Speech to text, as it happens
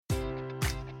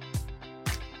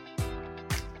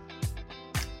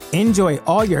Enjoy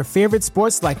all your favorite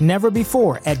sports like never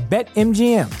before at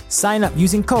BetMGM. Sign up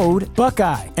using code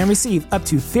Buckeye and receive up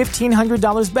to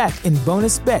 $1,500 back in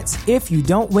bonus bets if you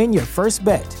don't win your first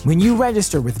bet. When you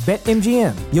register with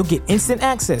BetMGM, you'll get instant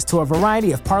access to a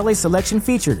variety of parlay selection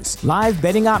features, live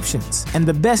betting options, and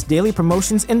the best daily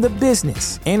promotions in the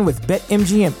business. And with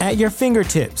BetMGM at your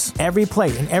fingertips, every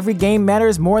play and every game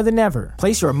matters more than ever.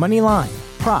 Place your money line,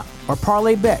 prop, or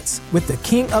parlay bets with the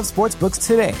king of sportsbooks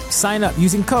today. Sign up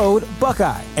using code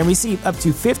Buckeye and receive up to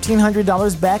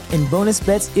 $1,500 back in bonus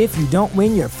bets if you don't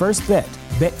win your first bet.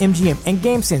 BetMGM and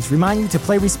GameSense remind you to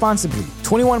play responsibly.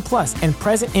 21 plus and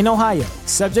present in Ohio,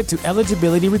 subject to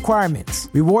eligibility requirements.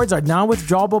 Rewards are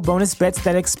non-withdrawable bonus bets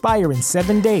that expire in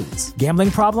 7 days. Gambling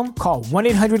problem? Call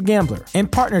 1-800-GAMBLER. In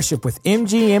partnership with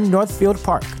MGM Northfield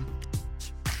Park.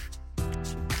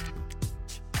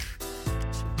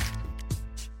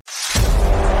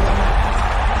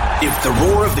 If the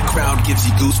roar of the crowd gives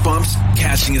you goosebumps,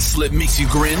 catching a slip makes you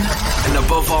grin, and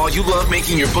above all, you love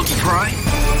making your bookie cry,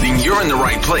 then you're in the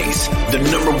right place. The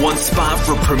 #1 spot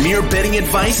for premier betting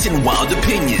advice and wild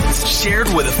opinions, shared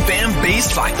with a fan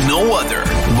base like no other.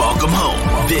 Welcome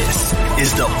home. This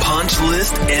is the Punch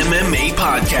List MMA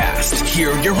Podcast.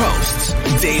 Here are your hosts,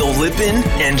 Dale Lippin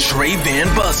and Trey Van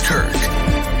Buskirk.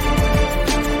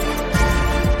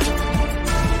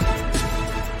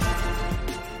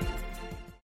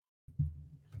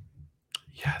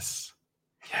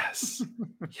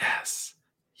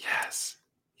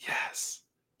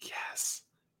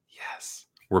 Yes.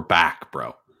 We're back,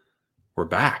 bro. We're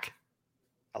back.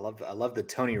 I love the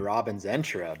Tony Robbins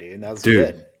intro, dude. That was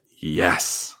good.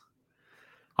 Yes.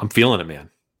 I'm feeling it, man.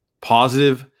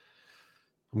 Positive.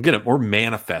 We're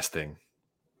manifesting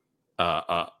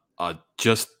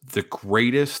just the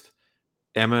greatest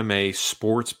MMA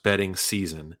sports betting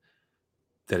season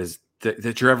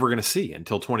that you're ever going to see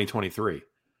until 2023.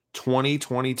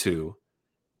 2022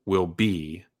 will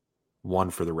be one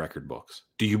for the record books.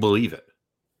 Do you believe it?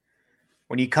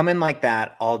 When you come in like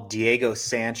that, all Diego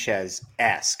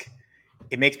Sanchez-esque,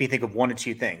 it makes me think of one of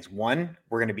two things. One,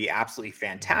 we're going to be absolutely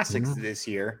fantastic this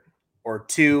year. Or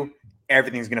two,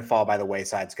 everything's going to fall by the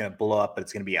wayside. It's going to blow up, but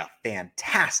it's going to be a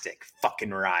fantastic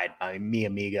fucking ride, mi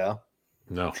amigo.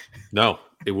 No,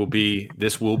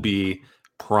 this will be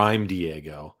prime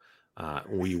Diego. I'm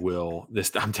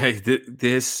telling you,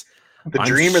 this. The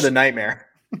dream or the nightmare?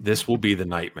 This will be the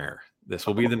nightmare. This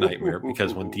will be the nightmare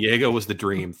because when Diego was the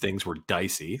dream, things were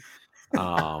dicey.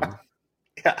 Yeah.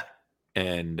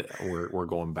 And we're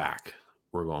going back.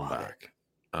 We're going back.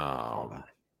 I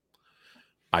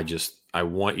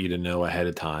want you to know ahead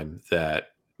of time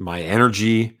that my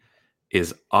energy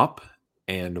is up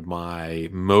and my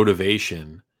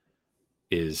motivation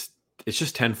it's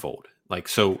just tenfold. Like,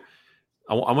 so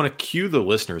I want to cue the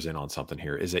listeners in on something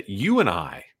here is that you and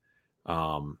I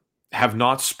have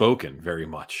not spoken very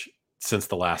much since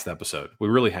the last episode. We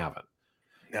really haven't.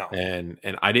 No. And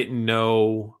I didn't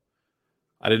know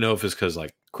if it's because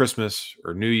like Christmas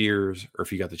or New Year's or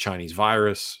if you got the Chinese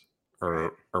virus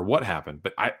or what happened.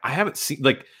 But I haven't seen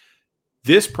like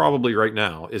this probably right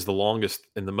now is the longest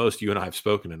and the most you and I have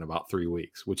spoken in about 3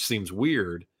 weeks, which seems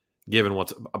weird given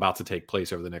what's about to take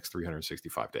place over the next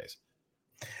 365 days.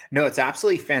 No, it's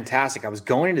absolutely fantastic. I was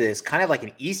going into this kind of like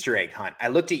an Easter egg hunt. I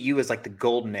looked at you as like the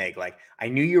golden egg. Like I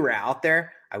knew you were out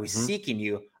there. I was seeking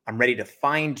you. I'm ready to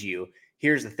find you.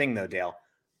 Here's the thing though, Dale.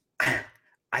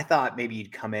 I thought maybe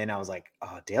you'd come in. I was like,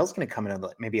 oh, Dale's going to come in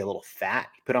maybe a little fat.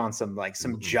 He put on some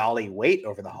jolly weight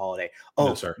over the holiday. Oh,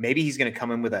 no, sir. Maybe he's going to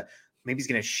come in maybe he's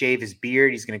going to shave his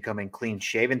beard. He's going to come in clean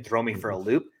shaven, throw me for a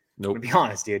loop. Nope. To be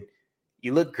honest, dude.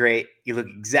 You look great. You look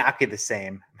exactly the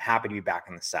same. I'm happy to be back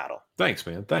in the saddle. Thanks,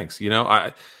 man. Thanks. You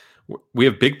know, we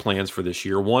have big plans for this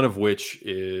year. One of which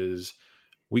is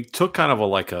we took kind of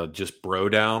a just bro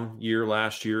down year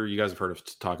last year. You guys have heard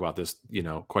us talk about this,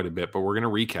 quite a bit, but we're going to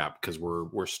recap because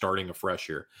we're starting a fresh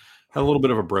year. Had a little bit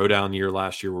of a bro down year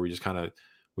last year where we just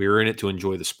we were in it to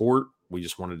enjoy the sport. We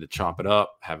just wanted to chop it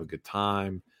up, have a good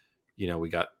time. We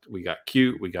got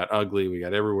cute, we got ugly, we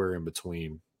got everywhere in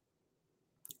between.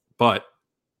 But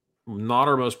not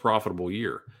our most profitable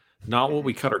year. Not what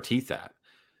we cut our teeth at.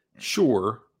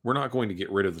 Sure, we're not going to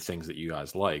get rid of the things that you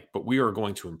guys like, but we are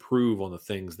going to improve on the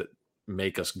things that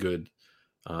make us good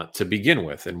to begin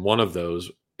with. And one of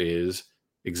those is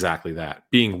exactly that,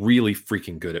 being really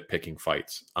freaking good at picking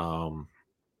fights.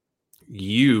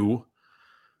 You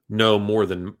know more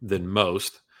than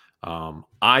most.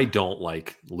 I don't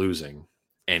like losing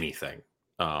anything.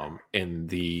 And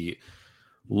the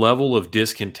level of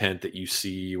discontent that you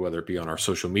see, whether it be on our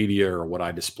social media or what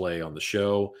I display on the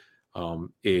show,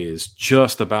 is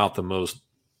just about the most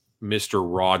Mr.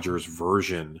 Rogers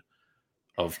version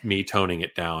of me toning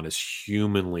it down as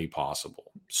humanly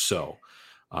possible. So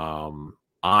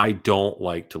I don't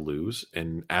like to lose.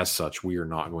 And as such, we are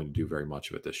not going to do very much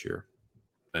of it this year.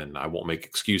 And I won't make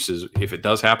excuses if it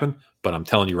does happen, but I'm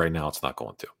telling you right now, it's not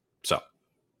going to. So.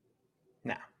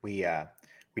 No, we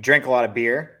drank a lot of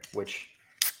beer, which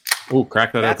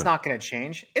crack that that's open. not going to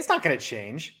change. It's not going to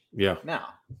change. Yeah. No,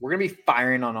 we're going to be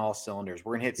firing on all cylinders.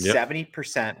 We're going to hit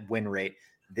 70% win rate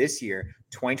this year,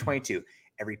 2022.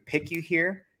 Every pick you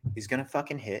hear is going to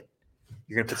fucking hit.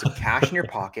 You're going to put some cash in your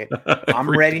pocket. I'm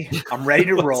ready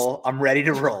to roll. I'm ready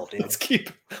to roll, dude. Let's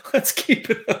keep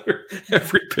it under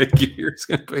every pick you hear is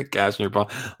going to put cash in your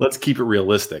pocket. Let's keep it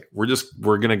realistic. We're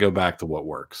going to go back to what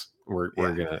works. We're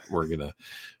going to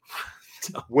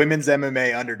women's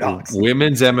MMA underdogs.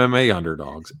 Women's MMA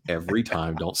underdogs every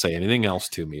time. Don't say anything else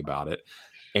to me about it.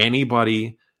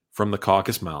 Anybody from the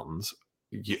Caucasus Mountains,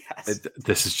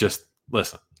 this is just,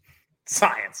 listen.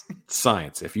 Science.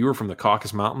 If you are from the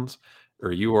Caucasus Mountains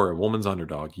or you are a woman's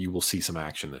underdog, you will see some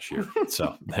action this year.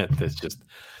 So that's just,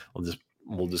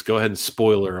 we'll just go ahead and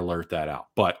spoiler alert that out.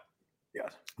 But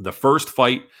the first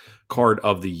fight card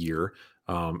of the year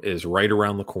is right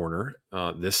around the corner.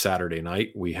 This Saturday night,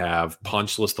 we have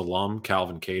Punch List alum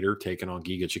Calvin Kattar taking on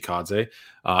Giga Chikadze,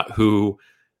 who,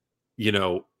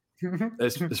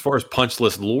 as far as Punch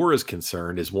List lore is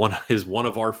concerned, is one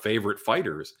of our favorite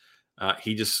fighters.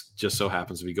 He just so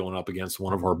happens to be going up against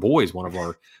one of our boys, one of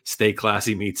our Stay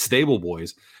Classy Meets stable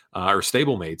boys, or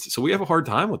stable mates. So we have a hard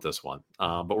time with this one,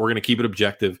 but we're going to keep it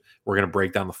objective. We're going to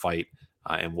break down the fight,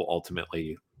 and we'll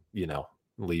ultimately,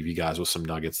 leave you guys with some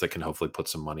nuggets that can hopefully put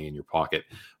some money in your pocket.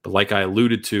 But like I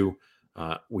alluded to,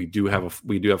 we do have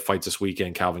fights this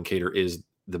weekend. Calvin Kattar is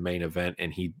the main event,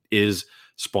 and he is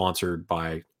sponsored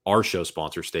by our show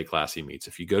sponsor, Stay Classy Meets.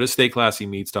 If you go to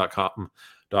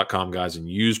stayclassymeets.com, guys, and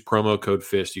use promo code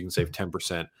FIST, you can save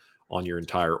 10% on your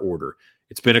entire order.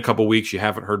 It's been a couple weeks. You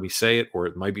haven't heard me say it, or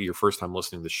it might be your first time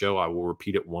listening to the show. I will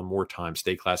repeat it one more time.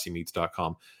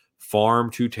 Stayclassymeets.com. Farm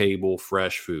to table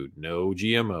fresh food. No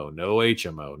GMO, no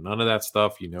HMO, none of that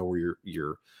stuff. You know where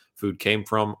your food came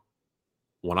from.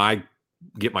 When I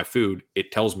get my food,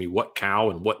 it tells me what cow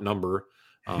and what number.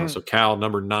 So cow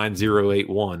number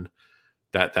 9081.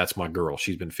 That's my girl.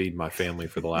 She's been feeding my family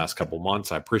for the last couple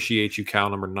months. I appreciate you, cow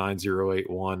number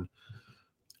 9081.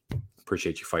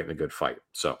 Appreciate you fighting a good fight.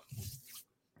 So,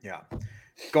 yeah.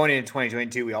 Going into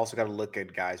 2022, we also got to look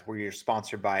good, guys. We're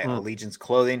sponsored by Allegiance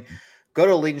Clothing. Go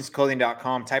to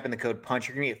allegianceclothing.com, type in the code PUNCH.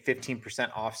 You're going to get 15%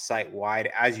 off site-wide.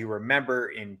 As you remember,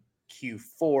 in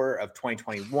Q4 of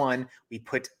 2021, we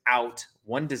put out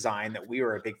one design that we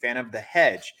were a big fan of, the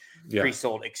Hedge.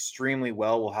 Pre-sold extremely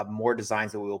well. We'll have more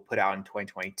designs that we will put out in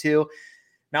 2022.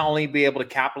 Not only be able to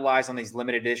capitalize on these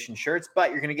limited edition shirts,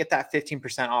 but you're going to get that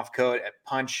 15% off code at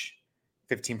Punch,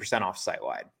 15% off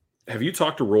site-wide. Have you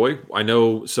talked to Roy? I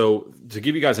know. So to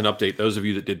give you guys an update, those of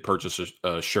you that did purchase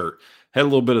a shirt had a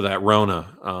little bit of that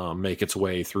Rona make its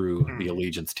way through the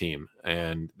Allegiance team,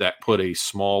 and that put a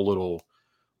small little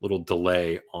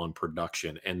delay on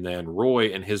production. And then Roy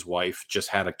and his wife just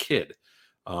had a kid.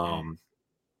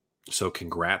 So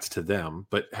congrats to them.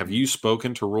 But have you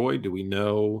spoken to Roy? Do we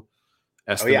know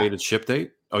estimated ship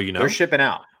date? Oh, you know? They're shipping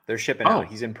out. Out.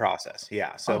 He's in process.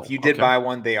 Yeah. So if you did buy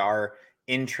one, they are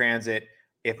in transit.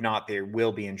 If not, they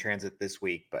will be in transit this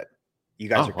week, but you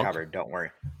guys are covered. Don't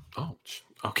worry. Oh,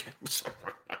 okay.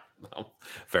 Well,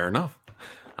 fair enough.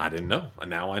 I didn't know.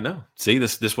 Now I know. See,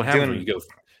 this what happens when you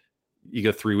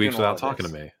go 3 weeks without talking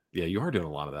to me. Yeah, you are doing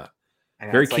a lot of that.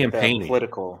 Very campaigny. Like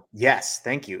political. Yes,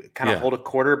 thank you. Kind of hold a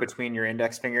quarter between your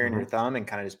index finger and your thumb and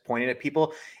kind of just point it at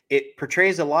people. It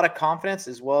portrays a lot of confidence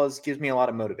as well as gives me a lot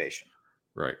of motivation.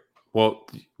 Right. Well,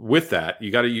 with that,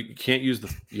 you have to use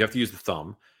the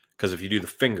thumb, because if you do the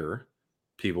finger,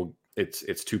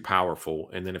 it's too powerful.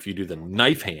 And then if you do the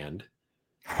knife hand,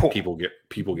 people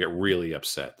get really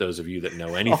upset. Those of you that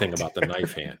know anything about the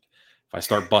knife hand. If I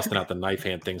start busting out the knife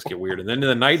hand, things get weird. And then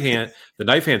the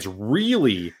knife hand's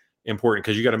really important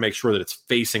because you got to make sure that it's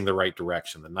facing the right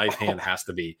direction. The knife hand has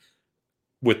to be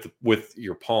with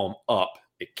your palm up.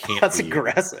 It can't. That's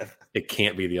aggressive. It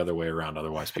can't be the other way around.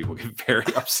 Otherwise, people get very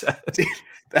upset. Dude,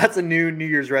 that's a new New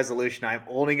Year's resolution. I'm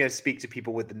only going to speak to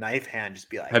people with the knife hand. Just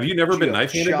be like, have you never been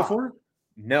knife handed before?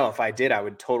 No. If I did, I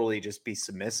would totally just be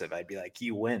submissive. I'd be like,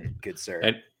 "You win, good sir."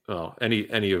 And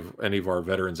any of our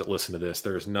veterans that listen to this,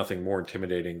 there is nothing more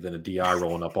intimidating than a DI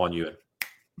rolling up on you and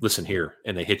listen here,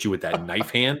 and they hit you with that knife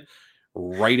hand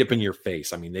right up in your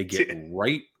face. I mean, they get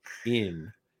right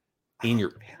in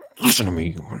your. Listen to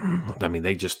me. I mean,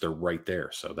 they're right there.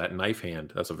 So that knife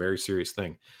hand, that's a very serious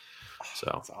thing.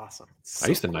 So that's awesome. I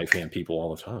used to knife hand people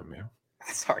all the time, man.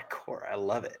 That's hardcore. I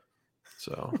love it.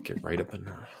 So get right up in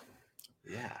there.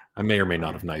 Yeah. I may or may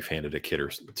not have knife handed a kid or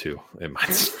two. It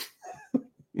might.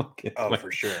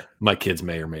 For sure. My kids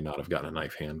may or may not have gotten a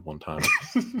knife hand one time.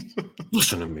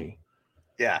 Listen to me.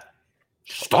 Yeah.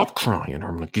 Stop crying, or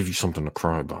I'm going to give you something to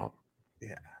cry about.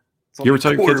 Yeah. You ever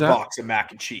tell your kids that? Box of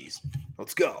mac and cheese.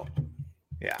 Let's go.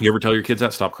 Yeah. You ever tell your kids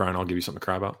that? Stop crying. I'll give you something to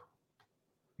cry about.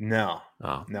 No.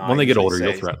 Oh. No. When they get older,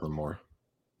 you'll threaten them more.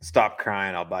 Stop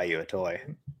crying. I'll buy you a toy.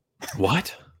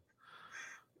 What?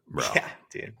 Bro. Yeah,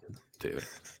 dude.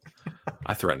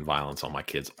 I threaten violence on my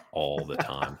kids all the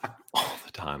time. All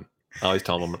the time. I always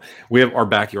tell them we have our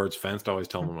backyard's fenced. I always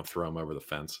tell them I'm going to throw them over the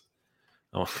fence.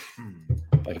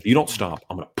 Like, if you don't stop,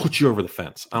 I'm going to put you over the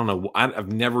fence. I don't know.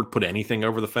 I've never put anything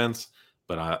over the fence,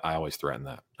 but I always threaten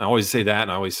that. I always say that,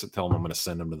 and I always tell them I'm going to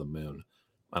send them to the moon.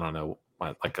 I don't know.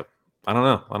 I don't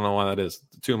know. I don't know why that is.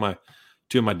 Two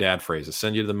of my dad phrases: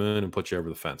 send you to the moon and put you over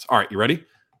the fence. All right, you ready?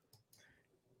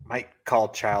 Might call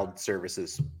child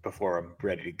services before I'm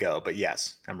ready to go, but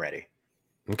yes, I'm ready.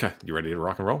 Okay, you ready to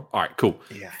rock and roll? All right, cool.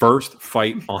 Yeah. First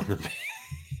fight on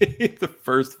the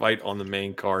first fight on the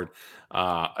main card.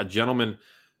 A gentleman,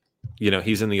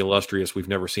 he's in the illustrious. We've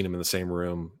never seen him in the same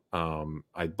room.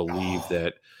 I believe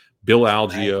that Bill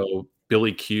Algeo,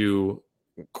 Billy Q,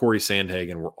 Corey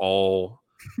Sandhagen were all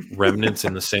remnants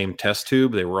in the same test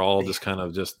tube. They were all just kind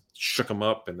of just shook them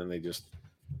up, and then they just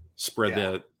spread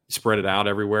it out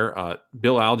everywhere.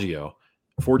 Bill Algeo,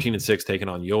 14-6, taking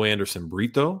on Joanderson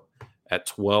Brito at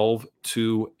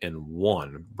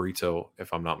 12-2-1. Brito,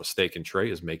 if I'm not mistaken, Trey,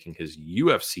 is making his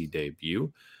UFC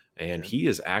debut, and he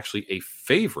is actually a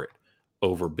favorite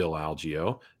over Bill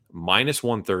Algeo, minus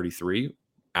 133.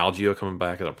 Algeo coming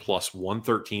back at a plus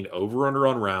 113. Over under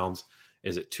on rounds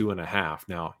is at 2.5.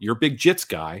 Now, you're a big Jits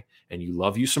guy, and you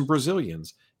love you some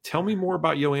Brazilians. Tell me more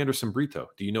about Joanderson Brito.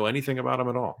 Do you know anything about him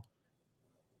at all?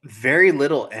 Very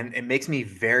little, and it makes me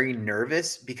very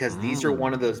nervous because these are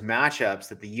one of those matchups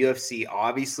that the UFC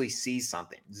obviously sees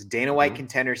something. He's a Dana White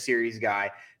Contender Series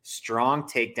guy, strong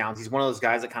takedowns. He's one of those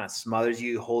guys that kind of smothers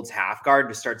you, holds half guard,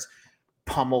 just starts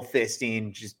pummel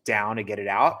fisting just down to get it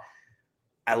out.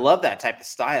 I love that type of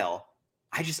style.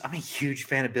 I'm a huge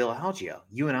fan of Bill Algeo.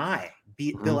 You and I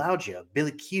beat Bill Algeo,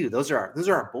 Billy Q. Those are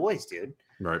our boys, dude.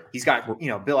 Right. He's got,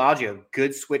 Bill Algeo,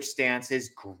 good switch stances,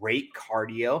 great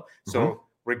cardio. So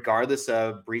regardless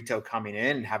of Brito coming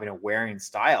in and having a wearing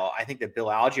style, I think that Bill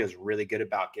Algeo is really good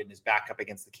about getting his back up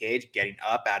against the cage, getting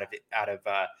up out of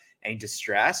any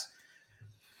distress.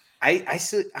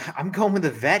 I'm going with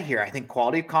the vet here. I think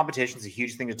quality of competition is a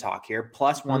huge thing to talk here.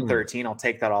 Plus 113, I'll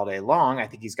take that all day long. I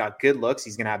think he's got good looks.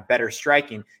 He's going to have better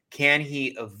striking. Can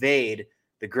he evade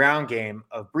the ground game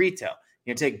of Brito?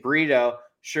 You take Brito.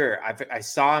 Sure. I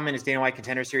saw him in his Dana White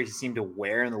Contender Series. He seemed to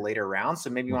wear in the later rounds.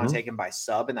 So maybe you want to take him by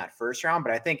sub in that first round.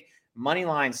 But I think money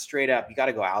line straight up, you got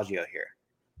to go Algeo here.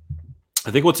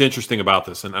 I think what's interesting about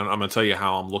this, and I'm going to tell you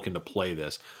how I'm looking to play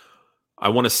this. I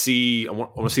want to see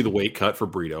the weight cut for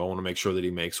Brito. I want to make sure that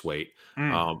he makes weight.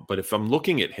 But if I'm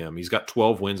looking at him, he's got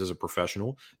 12 wins as a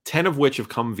professional, 10 of which have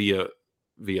come via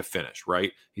finish,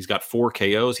 right? He's got 4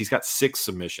 KOs. He's got 6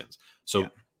 submissions. So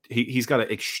he's got an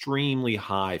extremely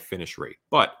high finish rate.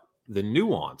 But the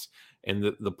nuance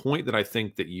and the point that I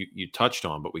think that you touched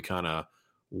on, but we kind of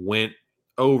went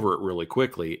over it really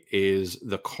quickly, is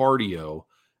the cardio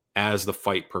as the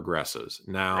fight progresses.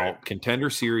 Now, Contender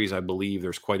Series, I believe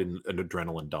there's quite an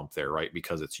adrenaline dump there, right?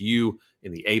 Because it's you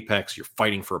in the apex, you're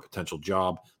fighting for a potential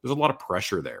job. There's a lot of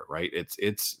pressure there, right?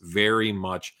 It's very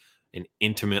much an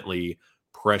intimately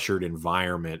pressured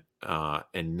environment,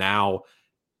 and now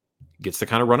gets to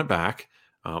kind of run it back,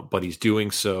 but he's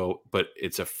doing so. But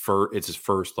it's his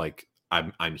first like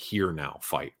I'm here now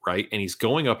fight, right? And he's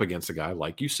going up against a guy,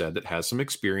 like you said, that has some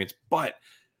experience, but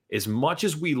as much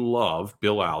as we love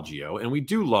Bill Algeo, and we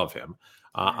do love him,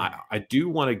 I do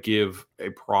want to give a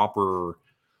proper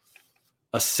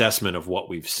assessment of what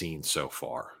we've seen so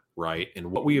far, right? And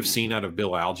what we have seen out of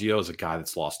Bill Algeo is a guy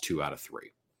that's lost 2 out of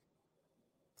 3.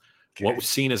 Okay. What we've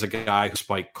seen is a guy who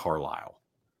spiked Carlisle.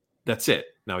 That's it.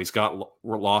 Now he's got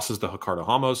losses to Ricardo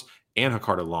Ramos and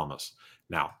Ricardo Lamas.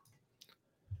 Now,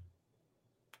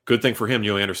 good thing for him,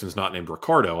 Joanderson's not named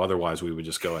Ricardo. Otherwise, we would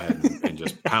just go ahead and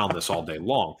just pound this all day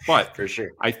long. But for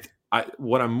sure,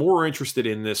 what I'm more interested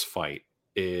in this fight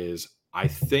is I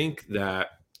think that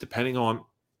depending on,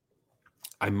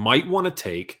 I might want to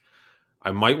take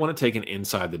an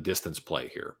inside the distance play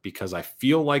here because I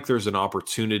feel like there's an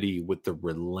opportunity with the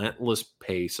relentless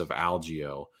pace of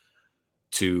Algeo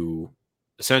to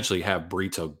essentially have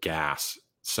Brito gas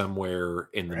somewhere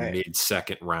in the Right.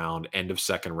 mid-second round, end of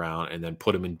second round, and then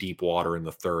put him in deep water in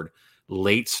the third.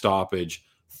 Late stoppage,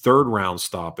 third round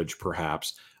stoppage,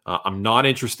 perhaps. I'm not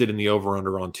interested in the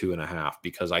over-under on 2.5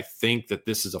 because I think that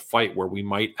this is a fight where we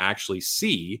might actually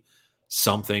see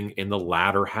something in the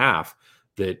latter half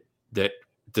that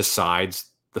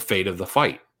decides the fate of the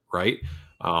fight, right?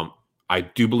 I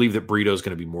do believe that Brito is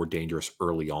going to be more dangerous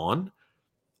early on.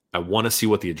 I want to see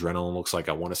what the adrenaline looks like.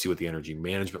 I want to see what the energy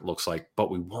management looks like,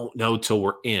 but we won't know till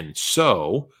we're in.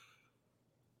 So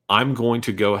I'm going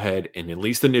to go ahead and, at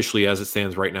least initially as it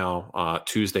stands right now,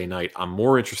 Tuesday night, I'm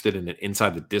more interested in an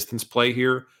inside the distance play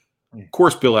here. Of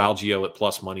course, Bill Algeo at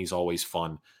plus money is always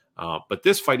fun. But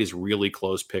this fight is really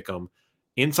close, pick 'em.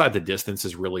 Inside the distance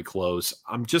is really close.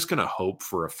 I'm just going to hope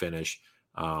for a finish.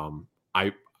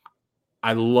 I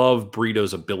love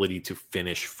Brito's ability to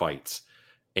finish fights.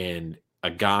 And a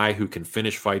guy who can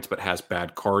finish fights but has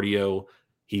bad cardio,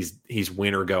 he's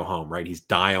win or go home, right? He's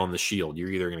die on the shield. You're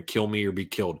either going to kill me or be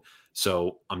killed.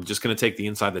 So I'm just going to take the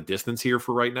inside the distance here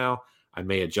for right now. I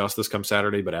may adjust this come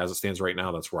Saturday, but as it stands right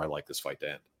now, that's where I like this fight to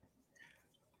end.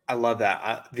 I love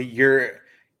that.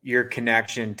 Your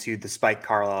connection to the Spike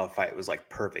Carlisle fight was like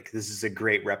perfect. This is a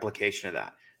great replication of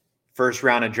that. First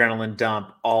round adrenaline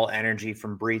dump, all energy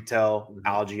from Brito,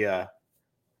 Algeo.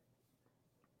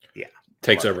 Yeah,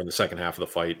 takes over in the second half of the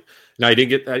fight. Now he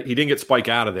didn't get Spike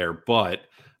out of there, but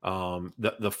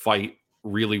the fight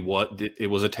really it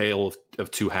was a tale of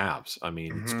two halves. I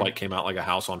mean, Spike came out like a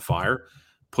house on fire,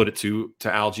 put it to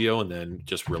Algeo, and then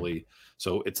just really.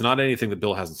 So it's not anything that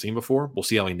Bill hasn't seen before. We'll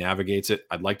see how he navigates it.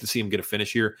 I'd like to see him get a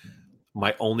finish here.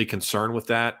 My only concern with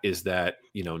that is that,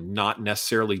 not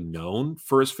necessarily known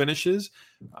for his finishes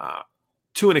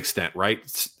to an extent, right?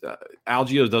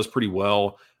 Algeo does pretty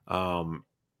well of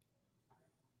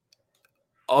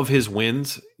his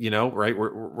wins, right?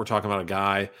 We're talking about a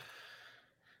guy.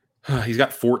 He's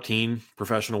got 14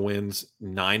 professional wins,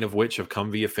 9 of which have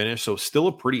come via finish. So still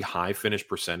a pretty high finish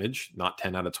percentage, not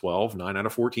 10 out of 12, 9 out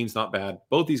of 14 is not bad.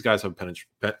 Both these guys have pennage.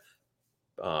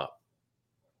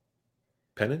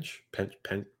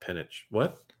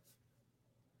 What?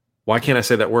 Why can't I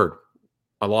say that word?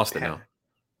 I lost it now.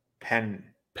 Pennage?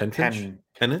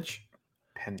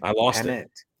 I lost it.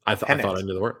 I thought I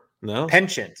knew the word. No?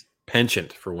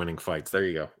 Penchant for winning fights. There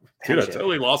you go. Dude, I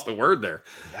totally lost the word there.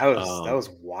 That was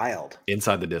wild.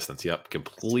 Inside the distance. Yep.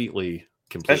 Completely.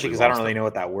 Especially because I don't really know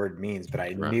what that word means, but I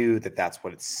knew that's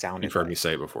what it sounded like. You've heard me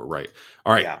say it before. Right.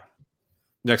 All right. Yeah.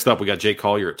 Next up, we got Jake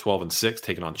Collier at 12-6,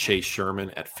 taking on Chase Sherman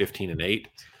at 15-8.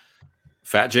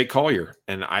 Fat Jake Collier.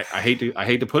 And I hate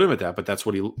to put him at that, but that's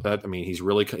what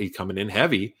he's coming in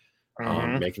heavy,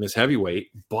 making his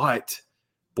heavyweight. But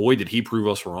boy, did he prove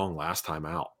us wrong last time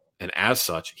out. And as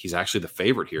such, he's actually the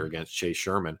favorite here against Chase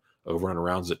Sherman. Over on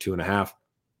rounds at 2.5.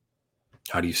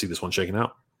 How do you see this one shaking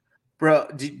out? Bro,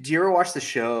 do you ever watch the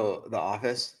show The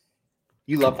Office?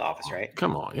 You love The Office, right?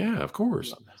 Come on. Yeah, of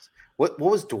course. What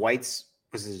was Dwight's,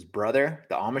 was his brother,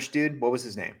 the Amish dude? What was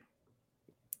his name?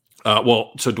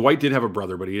 So Dwight did have a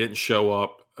brother, but he didn't show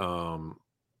up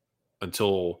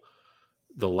until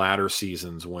the latter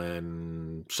seasons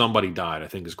when somebody died. I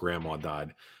think his grandma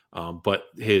died. But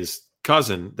his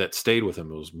cousin that stayed with him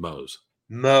was Mose.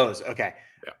 Mose, okay.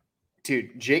 Yeah.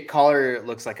 Dude, Jake Collier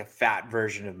looks like a fat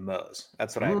version of Mose.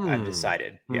 That's what I've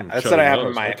decided. Yeah, that's what I have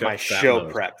in my show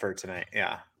prep for tonight.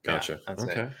 Yeah. Gotcha. Yeah, that's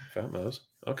okay. it. Fat Mose.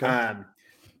 Okay.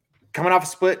 Coming off a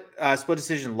split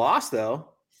decision loss, though,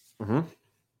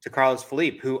 to Carlos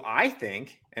Felipe, who I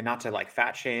think, and not to like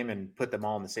fat shame and put them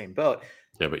all in the same boat.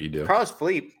 Yeah, but you do. Carlos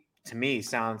Felipe, to me, is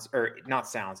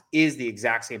the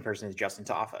exact same person as Justin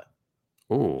Tafa.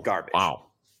 Oh, garbage.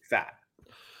 Wow. Fat.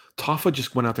 Tafa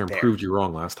just went out there and proved you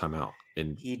wrong last time out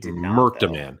and he did murked a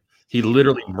man. He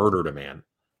literally murdered a man.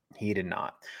 He did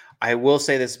not. I will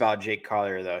say this about Jake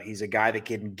Collier, though. He's a guy that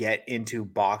can get into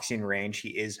boxing range. He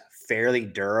is fairly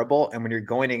durable. And when you're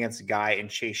going against a guy in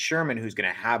Chase Sherman, who's going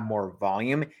to have more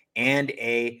volume and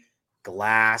a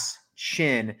glass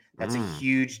chin, that's a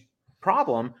huge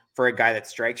problem for a guy that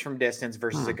strikes from distance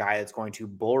versus a guy that's going to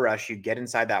bull rush you, get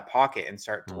inside that pocket and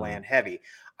start to land heavy.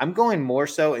 I'm going more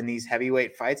so in these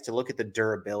heavyweight fights to look at the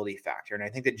durability factor. And I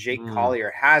think that Jake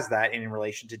Collier has that in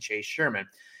relation to Chase Sherman.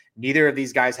 Neither of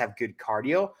these guys have good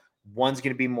cardio. One's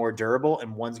going to be more durable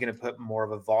and one's going to put more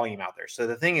of a volume out there. So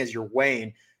the thing is, you're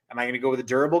weighing, am I going to go with a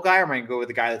durable guy or am I going to go with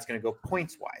a guy that's going to go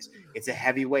points wise? It's a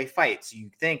heavyweight fight. So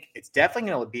you think it's definitely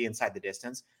going to be inside the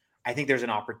distance. I think there's an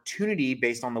opportunity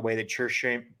based on the way that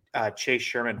Chase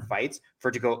Sherman fights for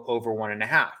it to go over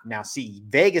 1.5. Now, see,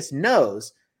 Vegas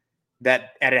knows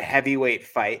that at a heavyweight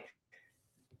fight,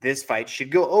 this fight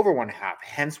should go over 1.5.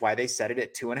 Hence why they set it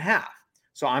at 2.5.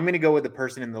 So I'm going to go with the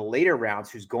person in the later rounds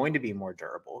who's going to be more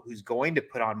durable, who's going to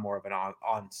put on more of an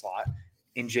onslaught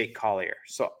in Jake Collier.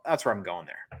 So that's where I'm going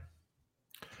there.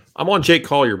 I'm on Jake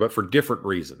Collier, but for different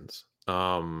reasons.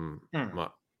 So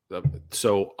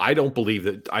I don't believe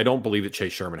that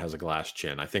Chase Sherman has a glass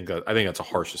chin. I think that's a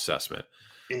harsh assessment.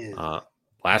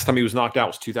 Last time he was knocked out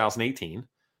was 2018,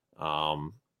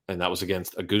 and that was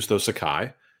against Augusto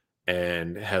Sakai,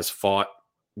 and has fought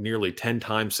nearly 10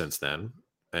 times since then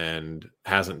and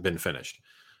hasn't been finished.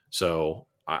 So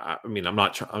I mean, I'm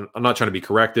not trying to be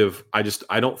corrective.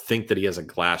 I don't think that he has a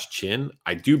glass chin.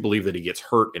 I do believe that he gets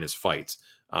hurt in his fights.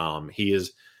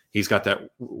 He's got that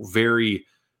very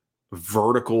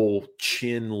vertical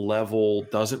chin level,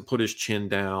 doesn't put his chin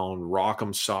down,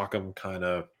 rock'em sock'em kind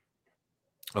of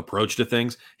approach to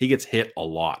things. He gets hit a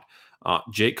lot.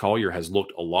 Jake Collier has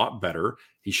looked a lot better.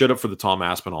 He showed up for the Tom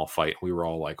Aspinall fight. We were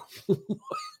all like,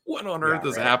 what on earth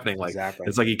is happening? Like, exactly.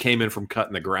 It's like he came in from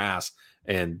cutting the grass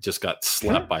and just got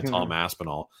slept by Tom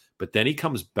Aspinall. But then he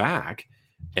comes back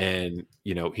and,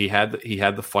 he had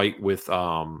the fight with,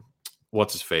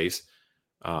 what's his face?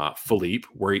 Philippe,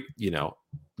 where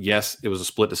yes, it was a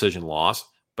split decision loss,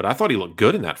 but I thought he looked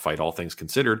good in that fight, all things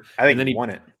considered. I think he won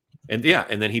it. And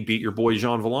then he beat your boy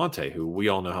Jean Vellante, who we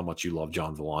all know how much you love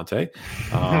Jean Vellante.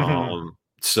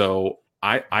 So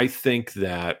I think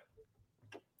that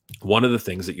one of the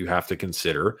things that you have to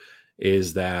consider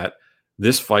is that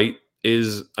this fight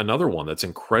is another one that's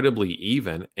incredibly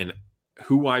even, and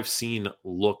who I've seen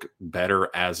look better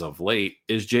as of late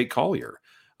is Jake Collier.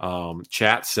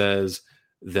 Chat says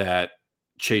that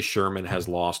Chase Sherman has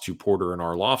lost to Porter and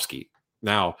Arlovsky.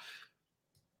 Now,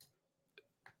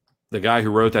 the guy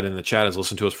who wrote that in the chat has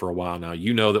listened to us for a while now.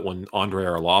 You know that when Andrei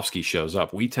Arlovsky shows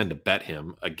up, we tend to bet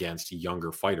him against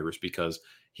younger fighters because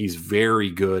he's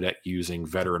very good at using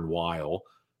veteran wile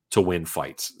to win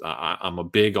fights. I'm a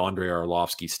big Andrei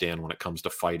Arlovsky stan when it comes to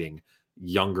fighting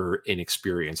younger,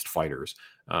 inexperienced fighters.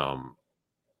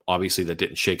 Obviously, that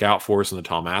didn't shake out for us in the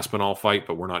Tom Aspinall fight,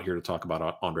 but we're not here to talk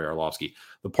about Andrei Arlovsky.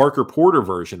 The Parker Porter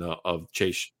version of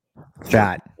Chase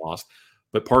lost,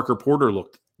 but Parker Porter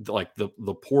looked like the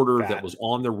Porter that was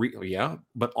on the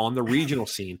regional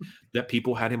scene that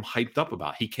people had him hyped up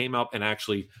about. He came out and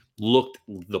actually looked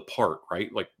the part,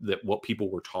 right? Like that, what people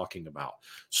were talking about.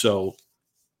 So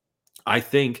I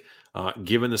think,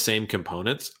 given the same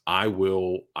components,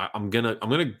 I'm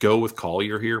gonna go with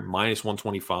Collier here, minus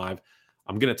 125.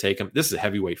 I'm going to take him. This is a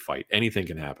heavyweight fight. Anything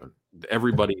can happen.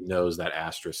 Everybody knows that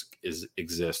asterisk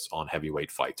exists on heavyweight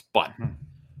fights. But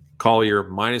Collier,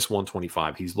 minus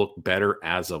 125. He's looked better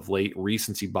as of late.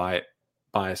 Recency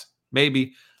bias,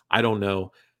 maybe. I don't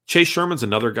know. Chase Sherman's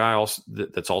another guy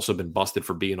that's also been busted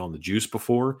for being on the juice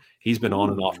before. He's been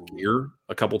on and off gear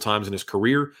a couple times in his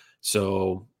career.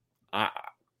 So I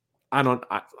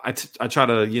try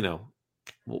to,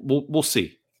 we'll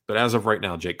see. But as of right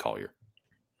now, Jake Collier.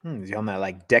 Is he on that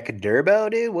like Decadurbo,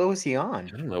 dude? What was he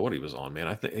on? I don't know what he was on, man.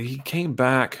 I think he came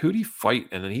back. Who'd he fight?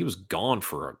 And then he was gone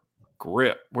for a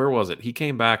grip. Where was it? He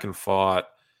came back and fought.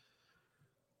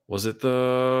 Was it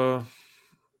the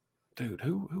dude?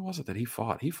 Who was it that he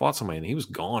fought? He fought somebody and he was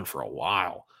gone for a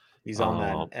while. He's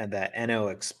on that NO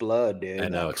Explode,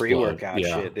 dude. That pre-workout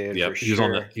shit, dude. Yeah, he was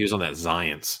on that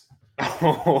Zions.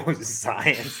 Oh,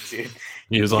 science, dude.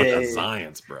 He was on that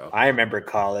science, bro. I remember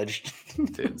college.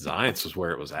 Dude, science was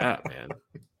where it was at, man.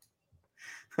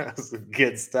 That was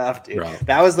good stuff, dude. Bro.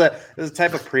 That was the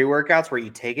type of pre-workouts where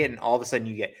you take it and all of a sudden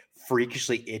you get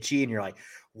freakishly itchy and you're like,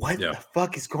 what the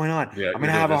fuck is going on? I'm going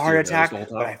to have a heart attack,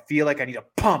 but I feel like I need a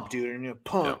pump, dude. I need a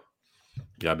pump.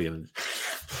 Yeah,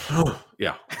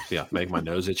 make my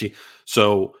nose itchy.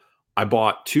 So I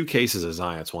bought 2 cases of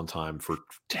Zions one time for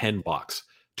 $10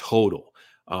 total.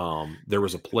 There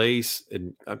was a place,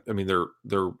 and I mean, they're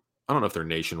I don't know if they're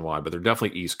nationwide, but they're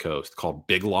definitely East Coast, called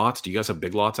Big Lots. Do you guys have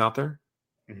Big Lots out there?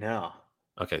 No.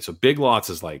 Okay, so Big Lots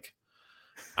is like,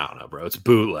 I don't know, bro. It's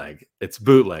bootleg.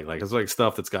 Like it's like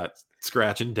stuff that's got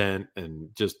scratch and dent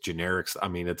and just generics. I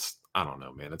mean, I don't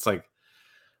know, man. It's like,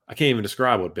 I can't even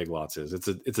describe what Big Lots is. It's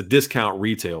a discount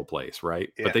retail place, right?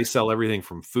 Yeah. But they sell everything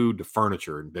from food to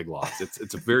furniture in Big Lots.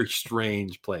 It's a very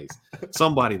strange place.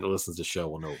 Somebody that listens to the show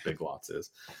will know what Big Lots is.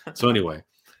 So anyway,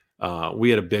 we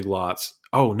had a Big Lots.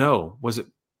 Oh no, wasn't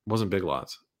Big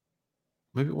Lots?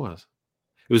 Maybe it was.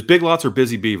 It was Big Lots or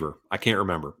Busy Beaver. I can't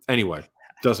remember. Anyway,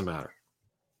 doesn't matter.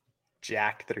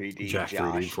 Jack 3D. Jack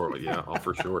 3D for it. Yeah,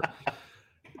 for sure.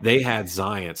 They had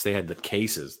Zions. They had the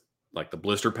cases, like the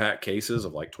blister pack cases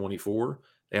of like 24.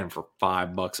 They had them for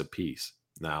 $5 a piece.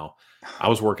 Now, I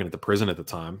was working at the prison at the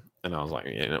time, and I was like,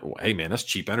 hey man, that's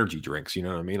cheap energy drinks. You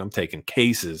know what I mean? I'm taking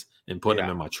cases and putting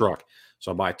them in my truck.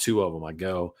 So I buy 2 of them. I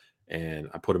go, and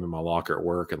I put them in my locker at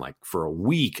work. And like for a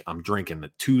week, I'm drinking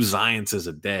the 2 Zions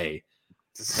a day.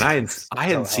 And I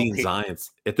hadn't seen Zions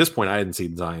at this point. I hadn't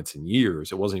seen Zions in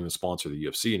years. It wasn't even sponsored the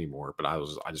UFC anymore, but I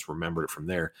just remembered it from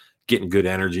there, getting good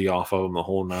energy off of them the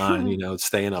whole 9,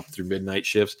 staying up through midnight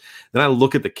shifts. Then I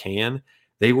look at the can.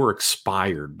 They were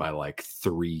expired by like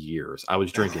 3 years. I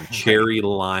was drinking cherry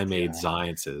limeade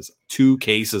Zions, 2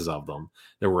 cases of them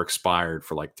that were expired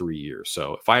for like 3 years.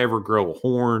 So if I ever grow a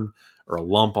horn or a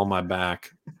lump on my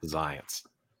back, Zions.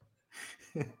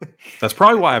 That's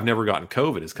probably why I've never gotten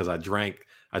COVID, is because I drank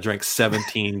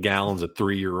 17 gallons of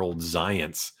 3-year-old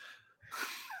Zions.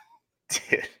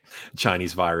 Dude.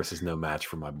 Chinese virus is no match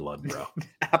for my blood, bro.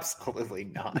 Absolutely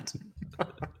not.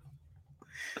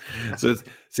 So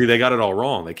see, they got it all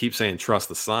wrong. They keep saying trust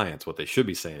the science. What they should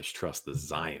be saying is trust the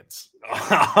Zions.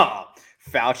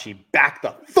 Fauci, back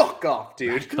the fuck off,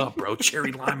 dude. Back up, bro.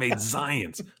 Cherry limeade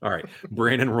Zions. All right.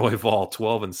 Brandon Royval,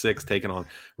 12-6, taking on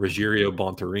Rogerio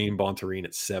Bontorin. Bontorin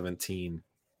at 17-3.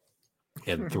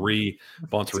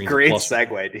 Bontorin. Great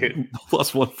segue, dude.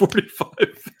 Plus 145.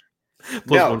 Plus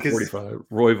 145.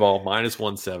 Royval minus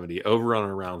 170. Over on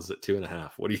rounds at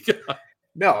 2.5. What do you got?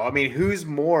 No, I mean, who's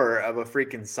more of a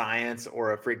freaking Science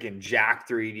or a freaking Jack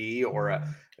 3D or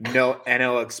a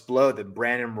NO Explode than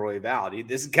Brandon Royval? Dude,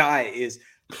 this guy is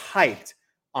hyped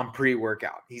on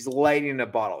pre-workout. He's lighting a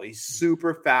bottle. He's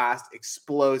super fast,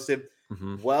 explosive,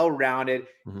 well-rounded,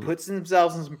 puts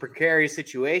himself in some precarious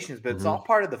situations, but it's all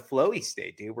part of the flowy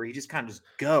state, dude, where he just kind of just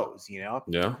goes,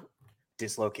 Yeah.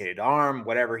 Dislocated arm,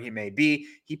 whatever he may be.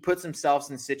 He puts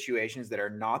himself in situations that are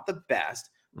not the best,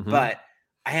 but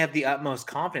I have the utmost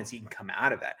confidence he can come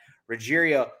out of that.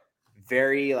 Rogerio,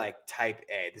 very like type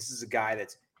A. This is a guy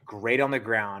that's great on the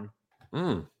ground,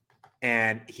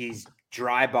 and he's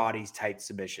dry bodies, tight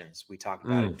submissions. We talked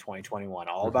about it in 2021.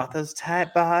 All about those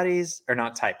tight bodies, or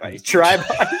not tight bodies, dry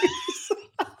bodies.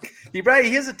 He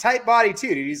has a tight body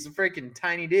too, dude. He's a freaking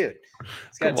tiny dude.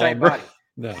 He's got a tight body.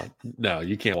 No,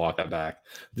 you can't walk that back.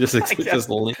 Just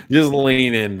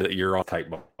lean into your all tight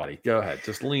body. Go ahead.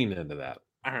 Just lean into that.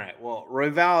 All right. Well,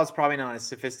 Royval is probably not as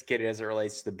sophisticated as it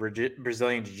relates to the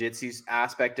Brazilian Jiu-Jitsu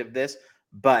aspect of this,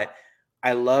 but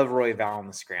I love Royval in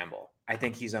the scramble. I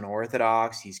think he's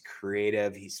unorthodox. He's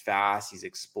creative. He's fast. He's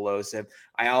explosive.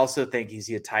 I also think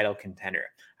he's a title contender.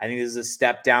 I think this is a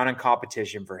step down in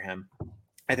competition for him.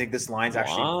 I think this line's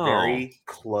actually very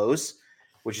close,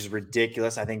 which is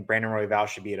ridiculous. I think Brandon Royval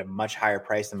should be at a much higher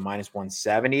price than minus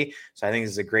 170. So I think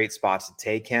this is a great spot to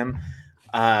take him.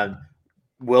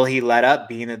 Will he let up,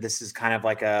 being that this is kind of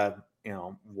like a,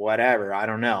 whatever? I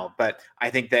don't know. But I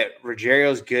think that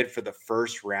Rogerio is good for the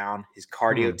first round. His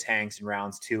cardio tanks in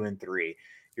rounds 2 and 3.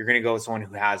 You're going to go with someone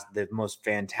who has the most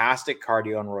fantastic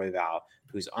cardio in Royval,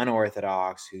 who's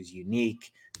unorthodox, who's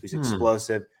unique, who's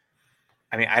explosive.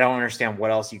 I mean, I don't understand what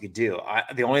else you could do.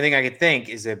 The only thing I could think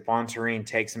is if Bontorin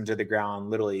takes him to the ground,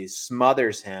 literally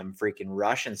smothers him, freaking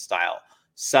Russian style,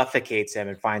 suffocates him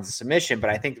and finds a submission. But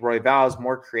I think Royval is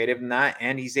more creative than that,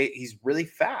 and he's really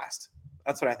fast.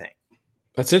 That's what I think.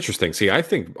 That's interesting. See, I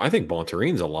think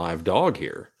Bontorin's a live dog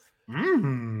here.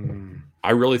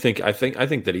 I really think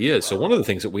that he is. So one of the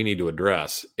things that we need to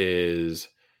address is,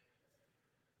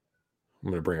 I'm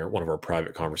going to bring one of our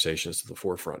private conversations to the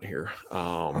forefront here.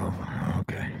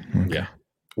 Okay. Yeah,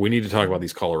 we need to talk about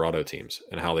these Colorado teams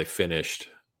and how they finished.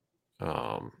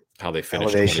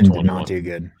 Elevation did not do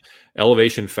good.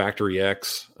 Elevation, Factory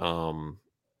X.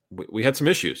 We had some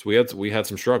issues. We had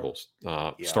some struggles.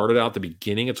 Started out the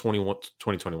beginning of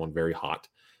 2021 very hot.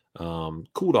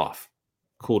 Cooled off,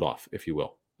 if you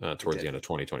will, towards the end of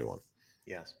 2021.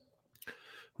 Yes.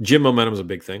 Gym momentum is a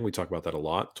big thing. We talk about that a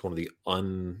lot. It's one of the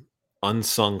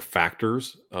unsung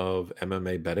factors of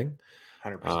MMA betting.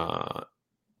 100%.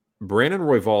 Brandon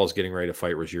Royval is getting ready to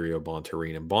fight Rogerio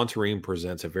Bontorin, and Bontorin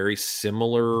presents a very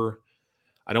similar.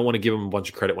 I don't want to give him a bunch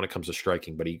of credit when it comes to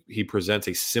striking, but he presents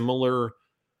a similar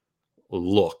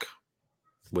look,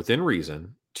 within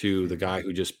reason, to the guy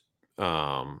who just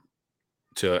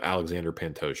to Alexander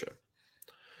Pantoja,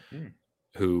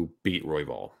 who beat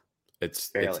Royval.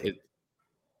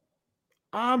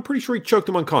 I'm pretty sure he choked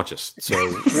him unconscious. So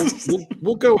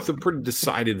we'll go with a pretty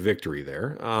decided victory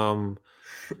there.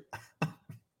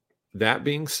 That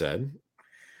being said,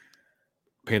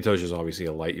 Pantoja is obviously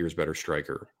a light years better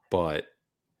striker, but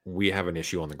we have an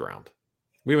issue on the ground.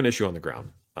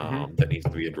 That needs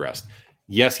to be addressed.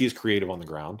 Yes, he's creative on the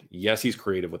ground. Yes, he's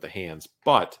creative with the hands.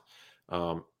 But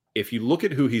if you look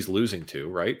at who he's losing to,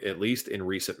 right, at least in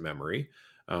recent memory,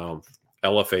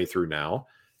 LFA through now,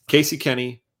 Casey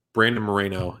Kenny, Brandon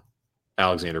Moreno,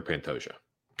 Alexander Pantoja.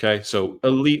 Okay, so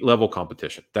elite level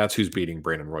competition. That's who's beating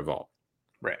Brandon Royval.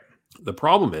 Right. The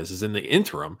problem is in the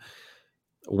interim,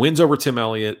 wins over Tim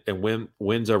Elliott and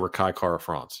wins over Kai Kara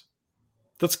France.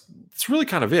 That's really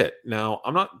kind of it. Now,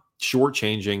 I'm not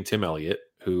shortchanging Tim Elliott,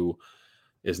 who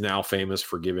is now famous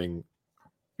for giving,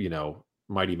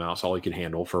 Mighty Mouse all he could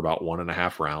handle for about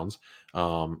 1.5 rounds.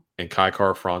 And Kai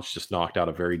Kara France just knocked out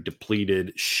a very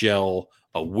depleted shell,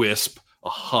 a wisp, a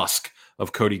husk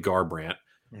of Cody Garbrandt.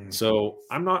 So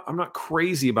I'm not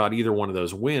crazy about either one of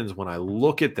those wins when I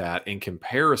look at that in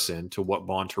comparison to what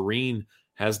Bontarine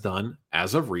has done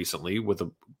as of recently with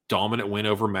a dominant win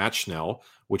over Matt Schnell,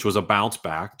 which was a bounce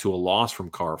back to a loss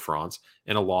from Kara France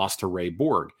and a loss to Ray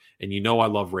Borg. And I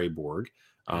love Ray Borg,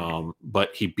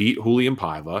 but he beat Julian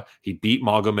Paiva. He beat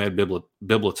Magomed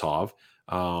Biblatov.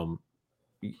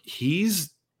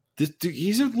 He's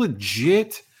a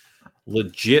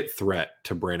legit threat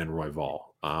to Brandon Royval.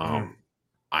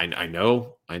 I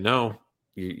know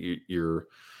you're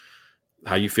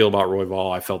how you feel about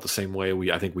Royval. I felt the same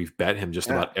way. I think we've bet him just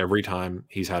about every time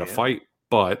he's had a fight,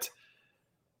 but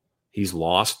he's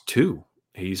lost 2.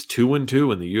 He's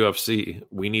 2-2 in the UFC.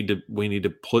 We need to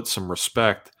put some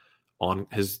respect on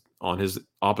his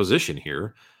opposition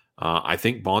here. I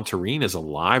think Bontarine is a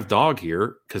live dog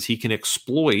here because he can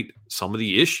exploit some of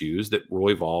the issues that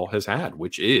Royval has had,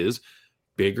 which is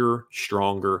bigger,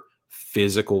 stronger,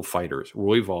 physical fighters.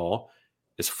 Royval,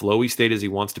 as flowy state as he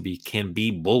wants to be, can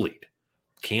be bullied,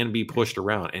 can be pushed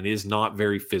around, and is not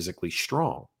very physically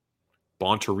strong.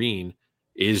 Bontarine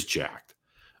is jacked.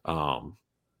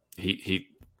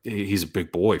 He's a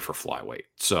big boy for flyweight.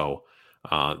 So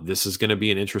this is going to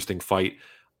be an interesting fight.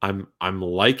 I'm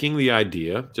liking the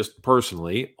idea, just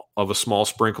personally, of a small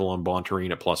sprinkle on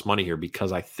Bontarine at plus money here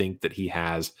because I think that he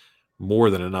has more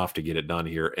than enough to get it done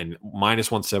here. And minus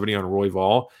 170 on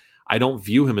Royval, I don't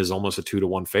view him as almost a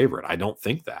 2-1 favorite. I don't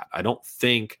think that. I don't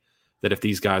think that if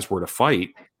these guys were to fight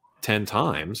 10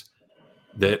 times,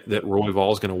 that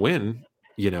Royval is going to win,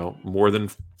 more than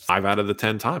 5 out of the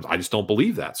 10 times. I just don't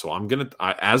believe that. So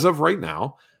as of right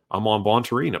now, I'm on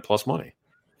Bontarine at plus money.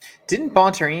 Didn't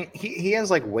Bontarine, he has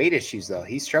like weight issues though.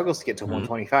 He struggles to get to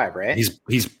 125, right? He's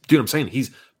dude, I'm saying he's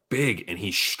big and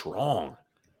he's strong.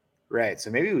 Right.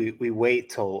 So maybe we wait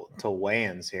till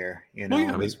weigh-ins here,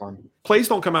 on this one. Plays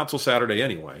don't come out till Saturday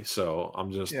anyway. So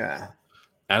I'm just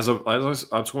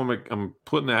I'm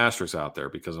putting the asterisks out there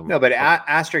because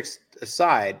asterisks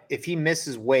aside, if he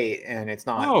misses weight and it's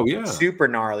not super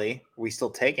gnarly, we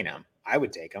still taking him. I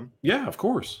would take him. Yeah, of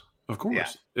course.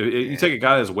 You take a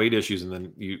guy that has weight issues and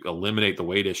then you eliminate the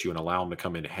weight issue and allow him to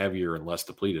come in heavier and less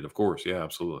depleted. Of course. Yeah,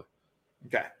 absolutely.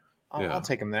 Okay. I'll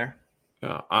take him there.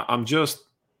 Yeah. I'm just,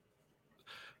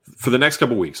 for the next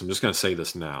couple of weeks, I'm just going to say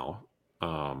this now.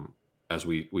 As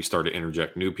we start to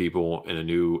interject new people and a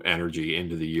new energy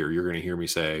into the year, you're going to hear me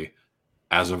say,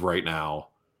 as of right now,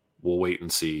 we'll wait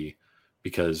and see,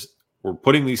 because we're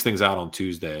putting these things out on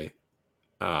Tuesday.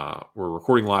 We're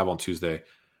recording live on Tuesday.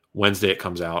 Wednesday it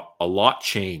comes out. A lot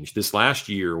changed. This last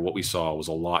year, what we saw was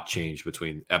a lot changed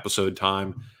between episode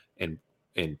time and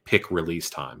pick release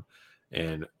time.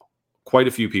 And quite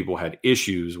a few people had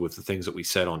issues with the things that we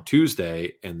said on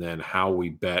Tuesday and then how we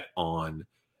bet on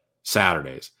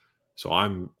Saturdays. So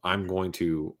I'm going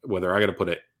to, whether I got to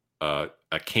put a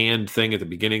canned thing at the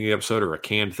beginning of the episode or a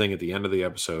canned thing at the end of the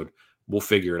episode, we'll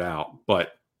figure it out.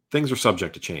 But things are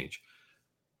subject to change.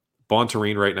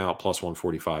 Bontarine right now at plus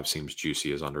 145 seems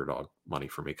juicy as underdog money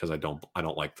for me because I don't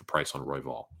like the price on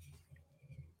Royval.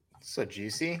 So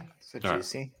juicy.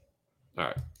 All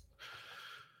right.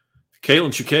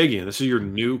 Katlyn Chookagian, this is your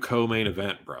new co-main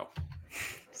event, bro.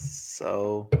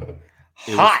 So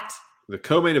hot. The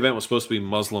co-main event was supposed to be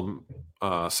Muslim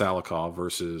Salikov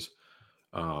versus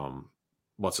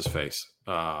what's his face?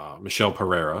 Michel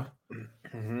Pereira.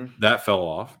 Mm-hmm. That fell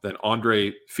off. Then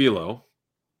Andre Filo,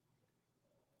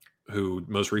 who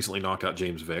most recently knocked out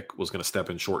James Vick, was going to step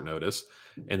in short notice.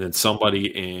 And then somebody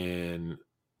in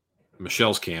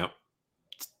Michelle's camp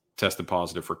tested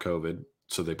positive for COVID,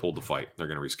 so they pulled the fight. They're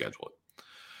going to reschedule it.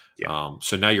 Yeah.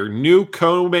 So now your new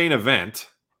co-main event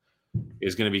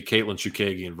is going to be Katlyn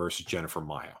Chookagian versus Jennifer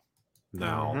Maia.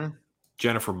 Now,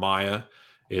 Jennifer Maia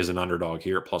is an underdog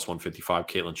here at plus 155.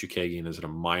 Katlyn Chookagian is at a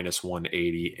minus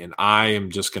 180. And I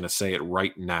am just going to say it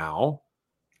right now.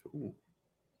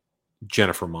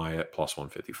 Jennifer Maia at plus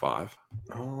 155.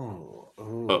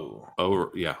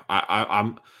 Yeah.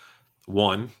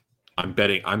 I'm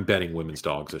betting women's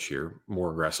dogs this year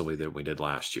more aggressively than we did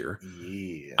last year.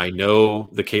 Yeah. I know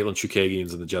the Katlyn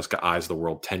Chookagians and the Jessica Eyes of the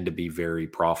world tend to be very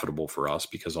profitable for us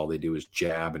because all they do is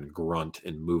jab and grunt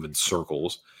and move in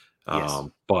circles. Yes.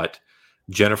 But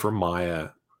Jennifer Maia,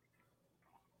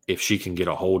 if she can get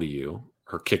a hold of you,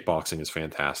 her kickboxing is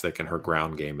fantastic, and her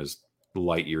ground game is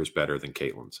light years better than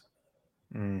Caitlin's.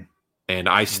 And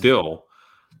I still,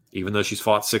 even though she's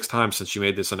fought 6 times since she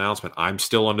made this announcement, I'm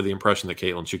still under the impression that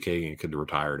Katlyn Chookagian could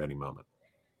retire at any moment.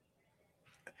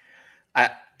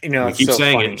 We keep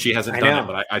saying funny. it, she hasn't done it,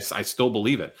 but I still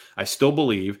believe it. I still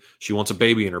believe she wants a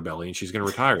baby in her belly and she's going to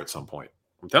retire at some point.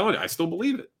 I'm telling you, I still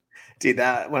believe it. Dude,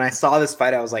 when I saw this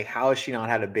fight, I was like, how has she not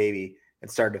had a baby and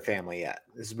started a family yet?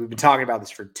 We've been talking about this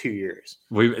for 2 years.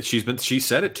 She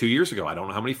said it 2 years ago. I don't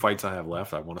know how many fights I have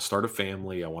left. I want to start a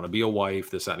family. I want to be a wife,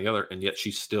 this, that, and the other. And yet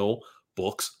she still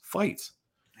books fights.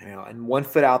 I know. And 1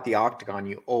 foot out the octagon,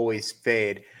 you always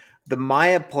fade. The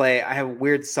Maia play, I have a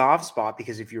weird soft spot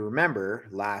because if you remember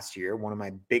last year, one of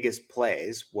my biggest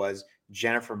plays was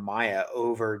Jennifer Maia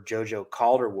over JoJo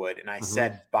Calderwood. And I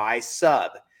said by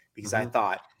sub because I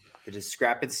thought the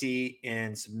discrepancy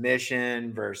in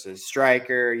submission versus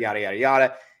striker, yada, yada,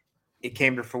 yada, it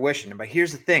came to fruition. But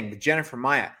here's the thing, with Jennifer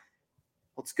Maia,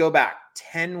 let's go back.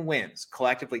 10 wins,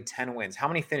 collectively 10 wins. How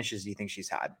many finishes do you think she's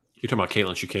had? You're talking about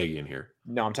Katlyn Chookagian here.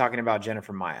 No, I'm talking about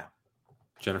Jennifer Maia.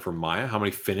 Jennifer Maia? How many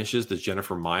finishes does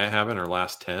Jennifer Maia have in her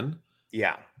last 10?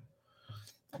 Yeah.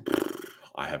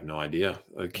 I have no idea.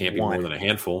 It can't be more than a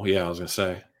handful. Yeah, I was going to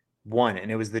say. 1,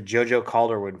 and it was the JoJo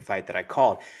Calderwood fight that I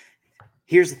called.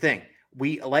 Here's the thing.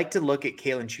 We like to look at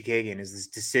Katlyn Chookagian as this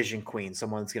decision queen,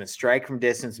 someone that's going to strike from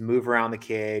distance, move around the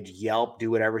cage, yelp,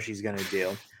 do whatever she's going to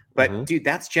do. But, dude,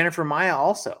 that's Jennifer Maia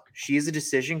also. She is a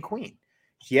decision queen.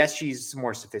 Yes, she's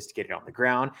more sophisticated on the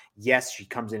ground. Yes, she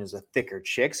comes in as a thicker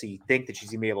chick, so you think that she's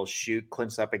going to be able to shoot,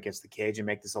 clinch up against the cage, and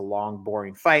make this a long,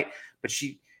 boring fight. But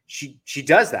she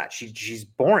does that. She's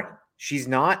boring. She's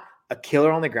not a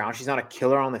killer on the ground. She's not a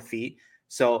killer on the feet.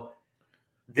 So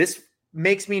this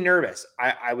makes me nervous.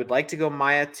 I would like to go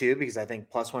Maia too because I think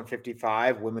plus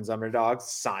 155, women's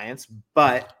underdogs, science.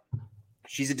 But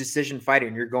she's a decision fighter,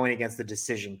 and you're going against the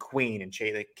decision queen and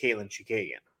Katlyn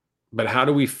Chookagian. But how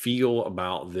do we feel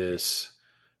about this,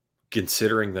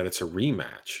 considering that it's a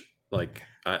rematch? Like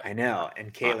I know,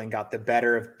 and Katlyn got the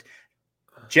better of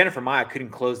Jennifer Maia.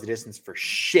 Couldn't close the distance for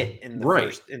shit in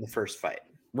the first fight.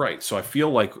 Right. So I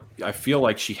feel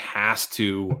like she has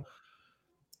to.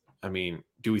 I mean,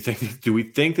 do we think that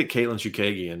Katlyn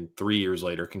Chookagian 3 years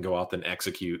later can go out and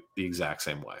execute the exact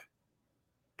same way?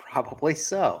 Probably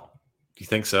so. You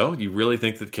think so? You really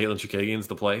think that Katlyn Chookagian's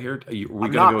the play here?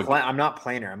 I'm not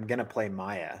playing her. I'm going to play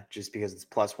Maia just because it's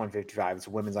plus 155. It's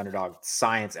a women's underdog. It's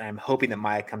science. And I'm hoping that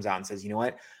Maia comes out and says, you know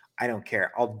what? I don't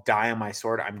care. I'll die on my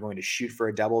sword. I'm going to shoot for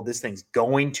a double. This thing's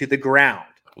going to the ground.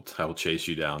 I will chase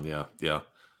you down. Yeah. Yeah.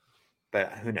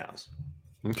 But who knows?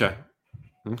 Okay.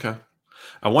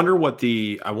 I wonder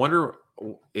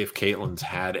if Katlyn's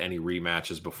had any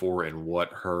rematches before and what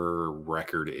her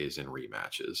record is in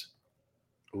rematches.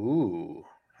 Ooh,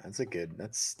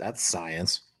 that's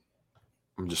science.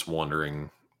 I'm just wondering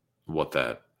what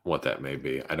that may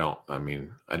be. I don't know.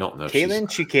 Katlyn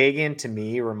Chookagian to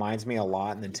me reminds me a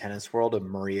lot in the tennis world of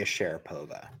Maria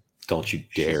Sharapova. Don't you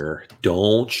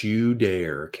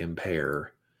dare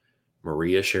compare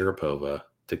Maria Sharapova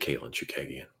to Katlyn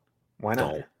Chookagian. Why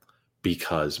not? Don't.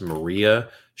 Because Maria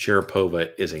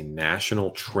Sharapova is a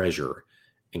national treasure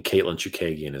and Katlyn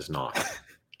Chookagian is not.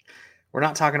 We're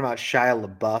not talking about Shia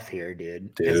LaBeouf here,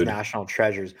 dude. It's national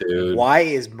treasures. Dude. Why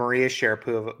is Maria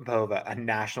Sharapova a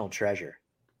national treasure?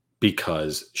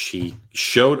 Because she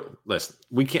showed. Listen,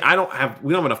 we don't have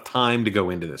enough time to go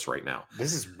into this right now.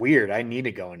 This is weird. I need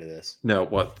to go into this. No,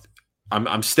 what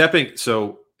I'm stepping.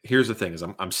 So here's the thing: is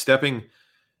I'm stepping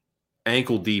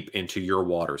ankle deep into your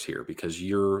waters here because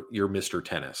you're Mr.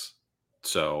 Tennis.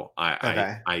 So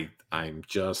I'm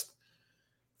just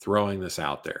throwing this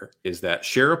out there, is that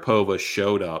Sharapova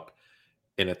showed up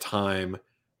in a time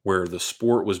where the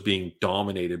sport was being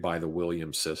dominated by the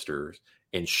Williams sisters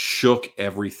and shook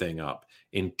everything up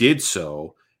and did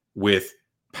so with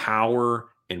power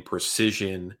and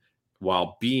precision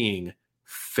while being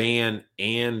fan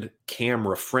and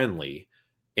camera friendly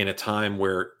in a time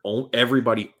where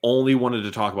everybody only wanted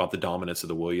to talk about the dominance of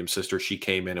the Williams sisters. She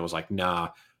came in and was like, nah,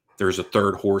 there's a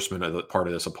third horseman of part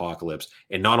of this apocalypse.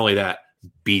 And not only that,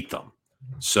 beat them.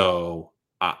 So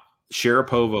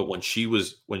Sharapova, when she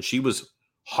was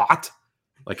hot,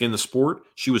 like in the sport,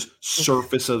 she was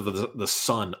surface of the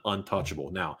sun, untouchable.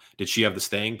 Now, did she have the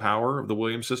staying power of the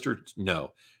Williams sisters?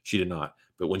 No, she did not.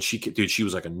 But when she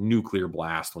was like a nuclear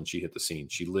blast when she hit the scene.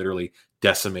 She literally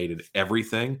decimated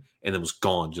everything and then was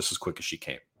gone just as quick as she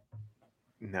came.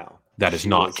 No, that is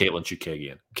not Katlyn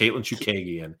Chookagian. Katlyn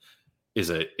Chookagian is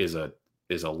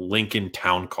a Lincoln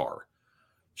town car.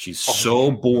 She's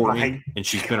so boring, and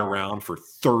she's been around for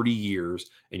 30 years,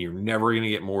 and you're never going to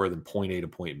get more than point A to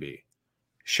point B.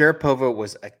 Sharapova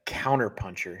was a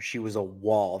counterpuncher. She was a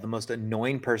wall, the most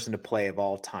annoying person to play of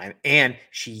all time. And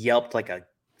she yelped like a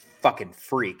fucking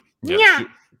freak. Yeah,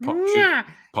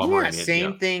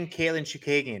 Same thing Caitlin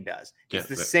Chukagian does. It's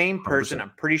the same 100%. person.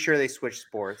 I'm pretty sure they switched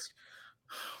sports.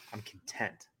 I'm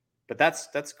content. But that's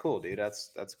cool, dude.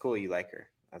 That's cool. You like her.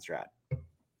 That's rad.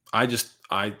 I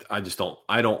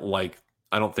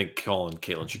don't think calling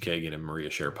Caitlin Chukagian and Maria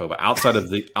Sharapova outside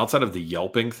of the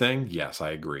yelping thing. Yes,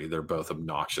 I agree. They're both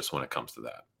obnoxious when it comes to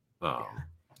that.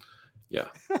 Yeah.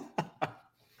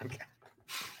 Okay.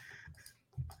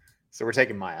 So we're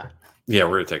taking Maya. Yeah,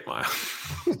 we're gonna take Maya.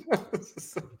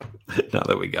 Now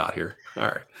that we got here. All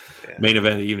right. Yeah. Main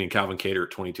event of the evening, Calvin Kattar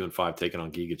at 22-5, taking on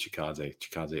Giga Chikadze.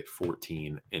 Chikadze at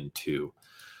 14-2.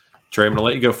 Trey, I'm going to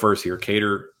let you go first here.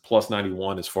 Kattar plus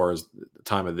 91 as far as the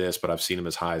time of this, but I've seen him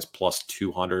as high as plus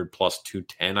 200, plus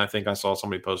 210. I think I saw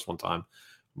somebody post one time.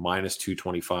 Minus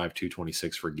 225,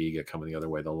 226 for Giga coming the other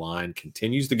way. The line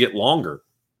continues to get longer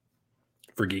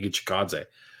for Giga Chikadze.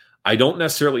 I don't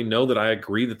necessarily know that I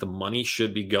agree that the money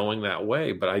should be going that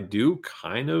way, but I do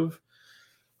kind of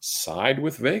side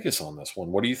with Vegas on this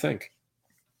one. What do you think?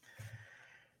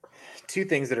 Two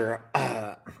things that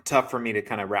are tough for me to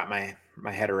kind of wrap my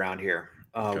head around here.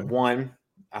 Okay. One,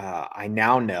 I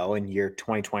now know in year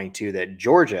 2022 that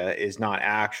Georgia is not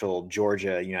actual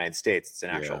Georgia, United States. It's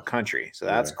an actual country. So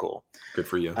that's cool. Good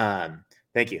for you.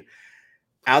 Thank you.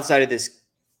 Outside of this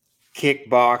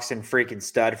kickbox and freaking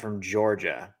stud from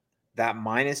Georgia, that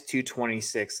minus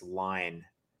 226 line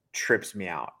trips me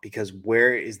out because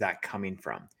where is that coming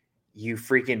from? You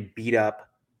freaking beat up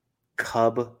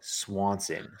Cub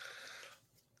Swanson.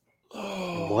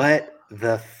 Oh. What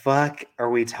the fuck are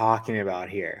we talking about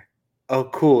here? Oh,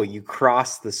 cool. You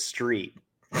crossed the street.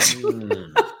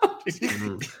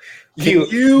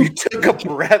 You took a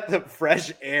breath of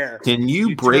fresh air. Can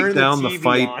you break down the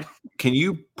fight? On. Can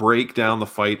you break down the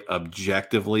fight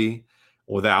objectively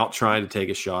without trying to take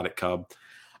a shot at Cub?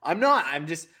 I'm not. I'm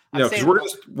just.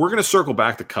 Because we're gonna circle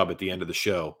back to Cub at the end of the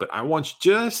show, but I want you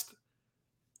just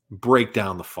break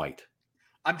down the fight.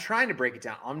 I'm trying to break it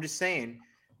down. I'm just saying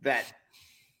that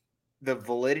the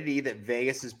validity that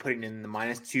Vegas is putting in the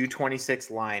minus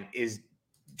 226 line is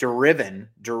driven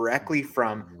directly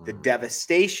from the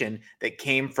devastation that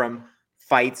came from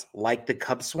fights like the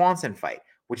Cub Swanson fight,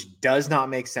 which does not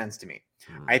make sense to me.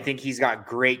 I think he's got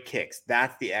great kicks.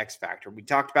 That's the X factor. We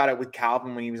talked about it with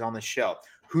Calvin when he was on the show.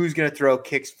 Who's going to throw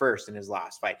kicks first in his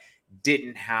last fight?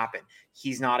 Didn't happen.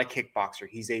 He's not a kickboxer.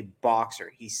 He's a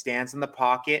boxer. He stands in the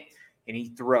pocket and he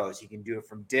throws. He can do it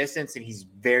from distance, and he's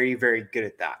very, very good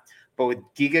at that. But with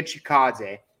Giga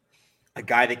Chikadze, a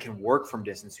guy that can work from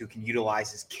distance, who can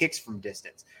utilize his kicks from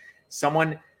distance,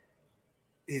 someone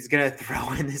is going to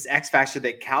throw in this X factor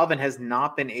that Calvin has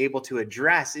not been able to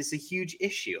address is a huge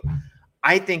issue.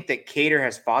 I think that Kattar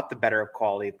has fought the better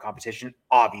quality of competition,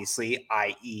 obviously,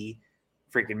 i.e.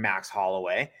 freaking Max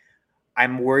Holloway.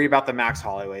 I'm worried about the Max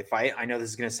Holloway fight. I know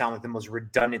this is going to sound like the most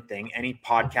redundant thing. Any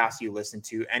podcast you listen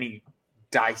to, any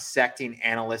dissecting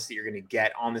analyst that you're going to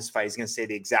get on this fight is going to say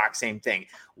the exact same thing.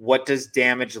 What does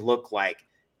damage look like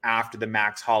after the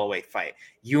Max Holloway fight?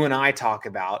 You and I talk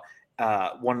about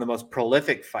one of the most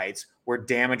prolific fights where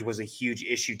damage was a huge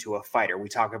issue to a fighter. We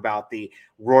talk about the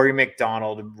Rory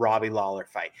McDonald and Robbie Lawler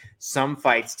fight. Some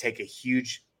fights take a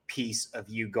huge piece of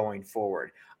you going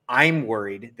forward. I'm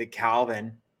worried that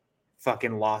Calvin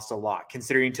fucking lost a lot,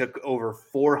 considering he took over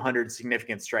 400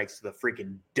 significant strikes to the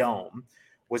freaking dome,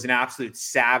 was an absolute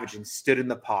savage and stood in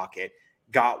the pocket,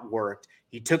 got worked.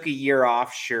 He took a year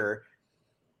off, sure.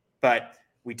 But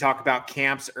we talked about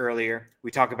camps earlier.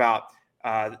 We talk about,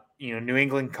 New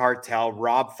England Cartel,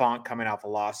 Rob Font coming off a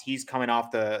loss. He's coming off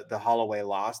the Holloway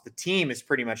loss. The team is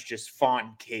pretty much just Font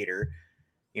and Kattar.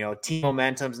 Team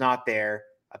momentum's not there.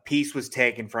 A piece was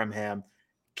taken from him.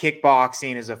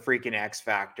 Kickboxing is a freaking X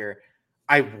factor.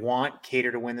 I want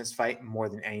Kattar to win this fight more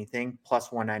than anything.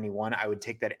 Plus 191. I would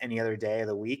take that any other day of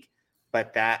the week.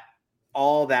 But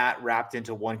all that wrapped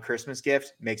into one Christmas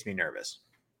gift makes me nervous.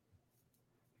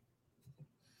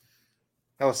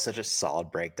 That was such a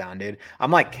solid breakdown, dude.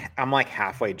 I'm like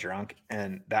halfway drunk,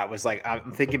 and that was like,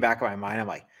 I'm thinking back in my mind. I'm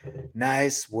like,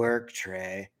 nice work,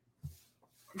 Trey.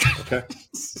 Okay.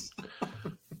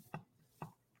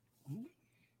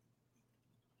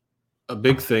 A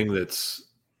big thing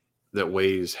that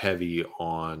weighs heavy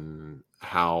on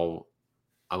how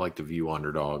I like to view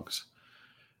underdogs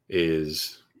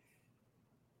is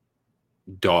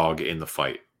dog in the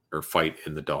fight or fight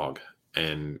in the dog.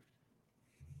 And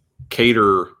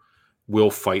Kattar will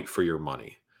fight for your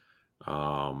money.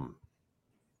 I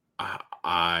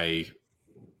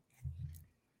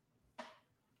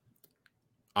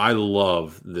I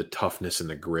love the toughness and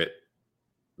the grit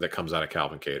that comes out of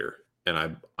Calvin Kattar.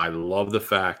 And I love the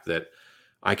fact that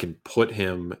I can put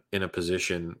him in a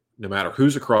position, no matter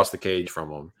who's across the cage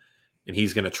from him, and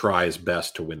he's going to try his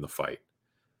best to win the fight.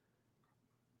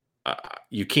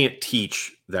 You can't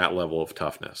teach that level of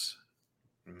toughness,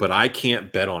 but I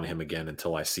can't bet on him again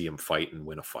until I see him fight and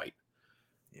win a fight.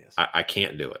 Yes. I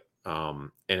can't do it.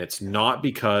 And it's not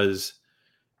because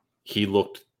he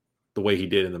looked the way he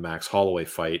did in the Max Holloway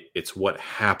fight. It's what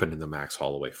happened in the Max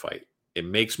Holloway fight. It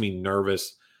makes me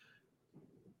nervous.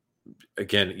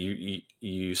 Again,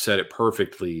 you said it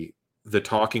perfectly. The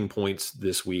talking points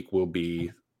this week will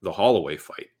be the Holloway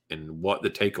fight and what the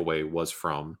takeaway was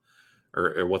from,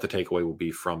 or what the takeaway will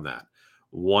be from that.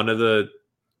 One of the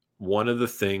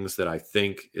things that I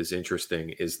think is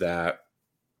interesting is that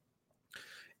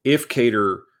if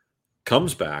Kattar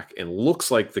comes back and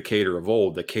looks like the Kattar of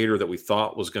old, the Kattar that we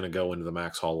thought was going to go into the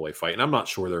Max Holloway fight, and I'm not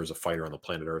sure there was a fighter on the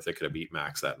planet Earth that could have beat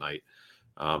Max that night.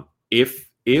 If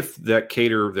that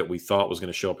Kattar that we thought was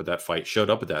going to show up at that fight showed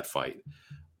up at that fight,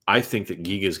 I think that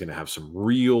Giga is going to have some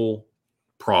real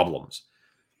problems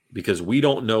because we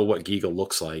don't know what Giga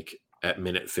looks like at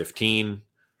minute 15.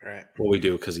 Right. Well, we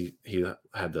do because he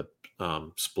had the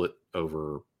split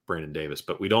over Brandon Davis,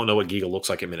 but we don't know what Giga looks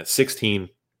like at minute 16.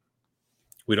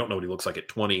 We don't know what he looks like at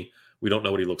 20. We don't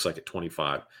know what he looks like at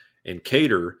 25. And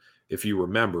Kattar, if you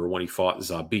remember when he fought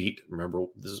Zabit, remember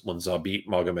this is when Zabit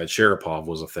Magomed Sharipov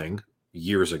was a thing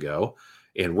years ago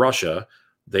in Russia.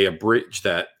 They abridged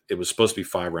that. It was supposed to be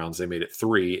 5 rounds. They made it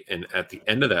 3. And at the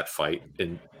end of that fight,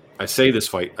 and I say this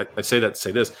fight, I say that to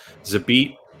say this,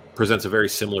 Zabit presents a very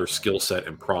similar skill set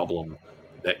and problem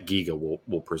that Giga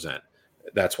will present.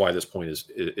 That's why this point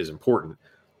is important.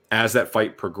 As that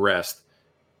fight progressed,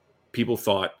 people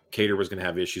thought Kattar was going to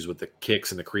have issues with the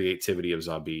kicks and the creativity of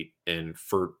Zabit. And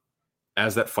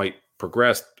as that fight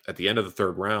progressed at the end of the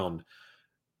 3rd round,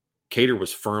 Kattar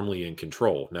was firmly in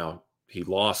control. Now, he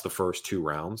lost the first 2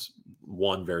 rounds,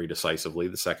 won very decisively.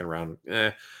 The 2nd round,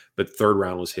 but 3rd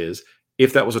round was his.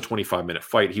 If that was a 25-minute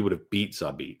fight, he would have beat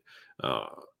Zabit.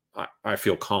 I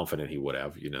feel confident he would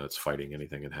have. It's fighting.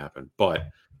 Anything can happen. But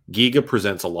Giga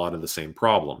presents a lot of the same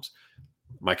problems.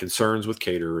 My concerns with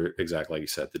Kattar, exactly like you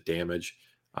said, the damage,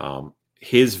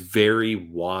 his very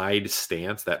wide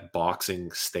stance, that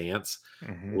boxing stance,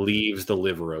 leaves the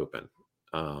liver open.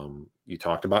 You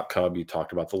talked about Cub, you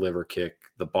talked about the liver kick.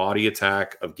 The body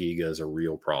attack of Giga is a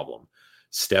real problem.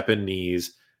 Step in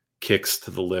knees, kicks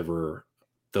to the liver,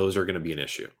 those are going to be an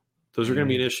issue.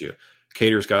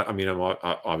 Kattar's got,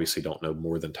 I obviously don't know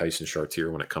more than Tyson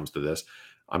Chartier when it comes to this.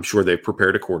 I'm sure they've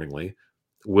prepared accordingly.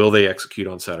 Will they execute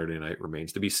on Saturday night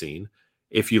remains to be seen.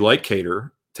 If you like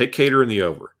Kattar, take Kattar in the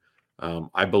over.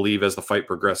 I believe as the fight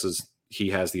progresses, he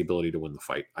has the ability to win the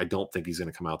fight. I don't think he's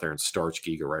going to come out there and starch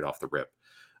Giga right off the rip.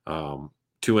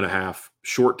 2.5,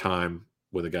 short time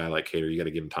with a guy like Kattar. You got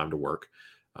to give him time to work.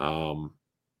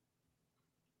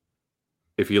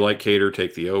 If you like Kattar,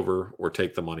 take the over or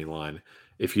take the money line.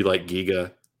 If you like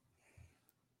Giga,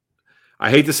 I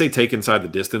hate to say take inside the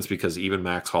distance because even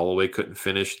Max Holloway couldn't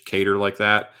finish Kattar like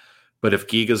that. But if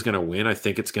Giga's going to win, I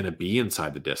think it's going to be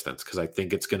inside the distance because I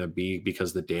think it's going to be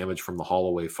because the damage from the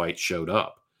Holloway fight showed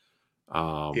up.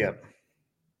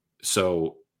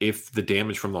 So if the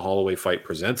damage from the Holloway fight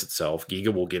presents itself,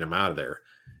 Giga will get him out of there.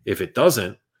 If it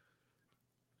doesn't,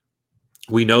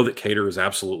 we know that Kattar is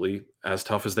absolutely as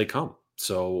tough as they come.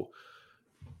 So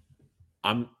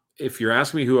if you're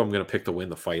asking me who I'm going to pick to win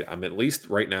the fight, I'm at least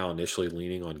right now initially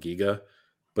leaning on Giga,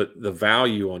 but the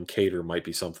value on Kattar might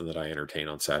be something that I entertain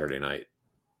on Saturday night.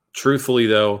 Truthfully,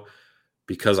 though,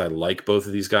 because I like both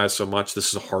of these guys so much, this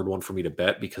is a hard one for me to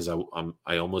bet because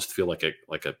I almost feel like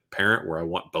a parent where I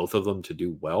want both of them to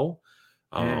do well.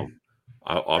 Obviously,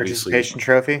 participation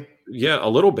trophy. Yeah, a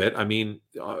little bit.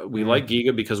 We like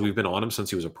Giga because we've been on him since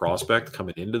he was a prospect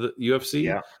coming into the UFC.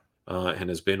 Yeah. And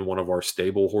has been one of our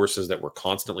stable horses that we're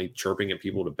constantly chirping at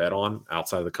people to bet on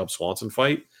outside of the Cub Swanson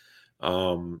fight.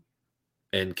 And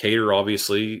Kattar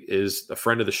obviously is a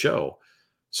friend of the show.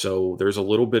 So there's a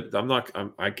little bit,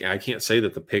 I can't say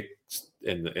that the picks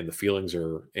and the feelings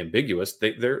are ambiguous.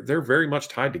 They're very much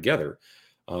tied together.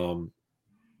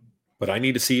 But I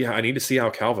need to see how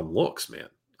Calvin looks, man.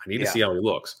 I need to see how he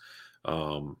looks.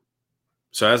 So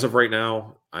as of right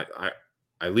now,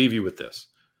 I leave you with this.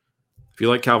 If you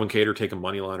like Calvin Kattar, take a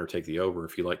money line or take the over.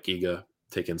 If you like Giga,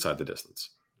 take inside the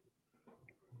distance.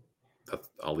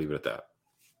 I'll leave it at that.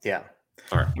 Yeah.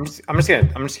 All right. I'm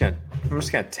just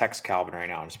gonna text Calvin right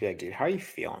now and just be like, dude, how are you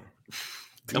feeling?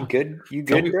 You good? You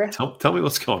good, bro? Tell me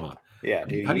what's going on. Yeah,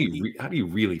 dude. How do you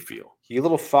really feel? You a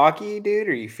little foggy, dude,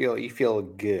 or you feel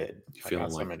good? You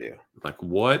feeling like I'm gonna do? Like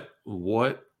what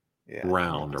Yeah,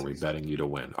 round are we betting you to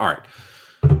win? All right.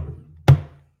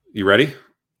 You ready?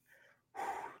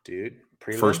 dude.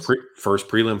 Prelims? First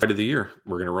prelim fight of the year.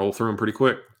 We're gonna roll through them pretty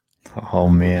quick. Oh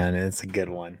man, it's a good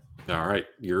one. All right.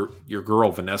 Your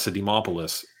girl Vanessa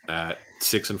Demopoulos at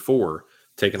 6-4,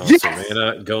 taking on Yes!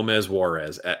 Savannah Gomez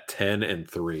Juarez at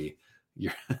 10-3.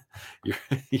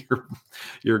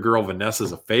 Your girl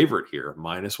Vanessa's a favorite here,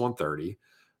 -130.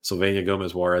 Savannah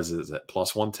Gomez Juarez is at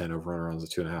 +110 over runs of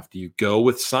 2.5. Do you go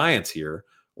with science here,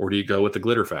 or do you go with the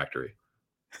glitter factory?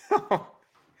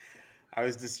 I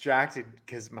was distracted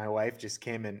because my wife just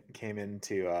came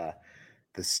into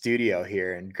the studio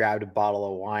here and grabbed a bottle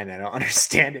of wine. I don't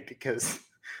understand it because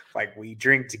like we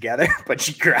drink together, but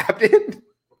she grabbed it.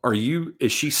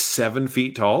 Is she 7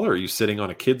 feet tall, or are you sitting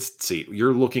on a kid's seat?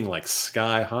 You're looking like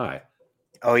sky high.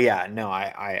 Oh yeah, no,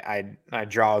 I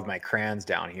draw with my crayons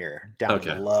down here, down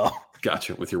below.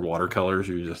 Gotcha. With your watercolors,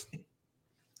 you just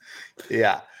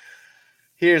yeah.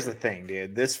 Here's the thing,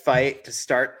 dude. This fight to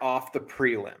start off the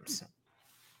prelims.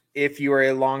 If you are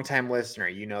a longtime listener,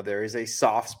 you know there is a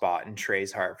soft spot in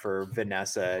Trey's heart for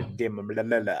Vanessa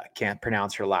Demopoulos. Can't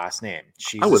pronounce her last name.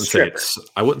 She's a stripper.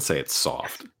 I wouldn't say it's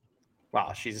soft.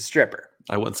 Wow, she's a stripper.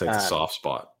 I wouldn't say it's a soft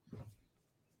spot.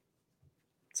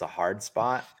 It's a hard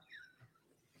spot.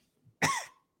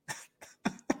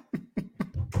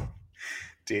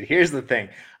 Dude, here's the thing.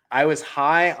 I was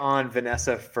high on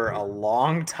Vanessa for a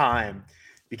long time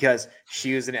because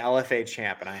she was an LFA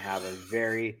champ, and I have a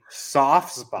very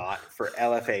soft spot for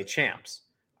LFA champs,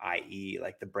 i.e.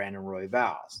 like the Brandon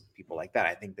Royvals, people like that.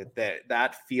 I think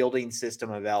that fielding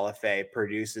system of LFA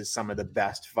produces some of the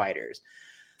best fighters.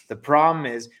 The problem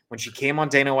is when she came on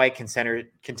Dana White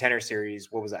contender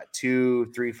series, what was that,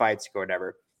 2-3 fights ago or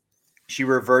whatever, she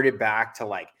reverted back to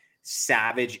like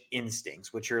savage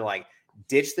instincts, which are like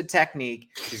ditch the technique,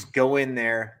 just go in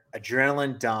there,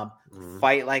 adrenaline dump,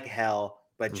 fight like hell,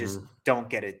 but just don't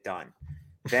get it done.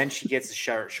 Then she gets a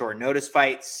short notice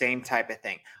fight, same type of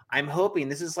thing. I'm hoping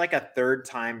this is like a third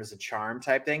time as a charm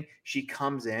type thing. She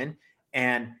comes in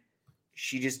and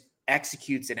she just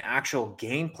executes an actual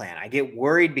game plan. I get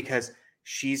worried because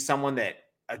she's someone that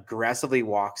aggressively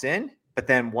walks in, but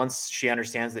then once she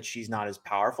understands that she's not as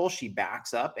powerful, she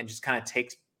backs up and just kind of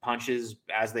takes punches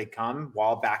as they come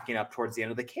while backing up towards the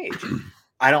end of the cage.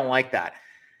 I don't like that.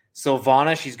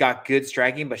 Silvana, she's got good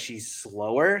striking, but she's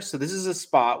slower. So this is a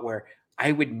spot where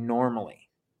I would normally,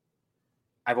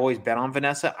 I've always bet on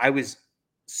Vanessa. I was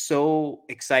so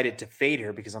excited to fade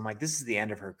her because I'm like, this is the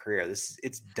end of her career.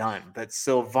 It's done. But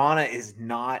Silvana is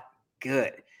not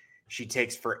good. She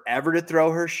takes forever to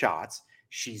throw her shots.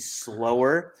 She's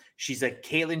slower. She's a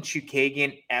Caitlin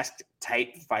Chukagian-esque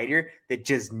type fighter that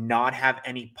does not have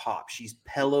any pop. She's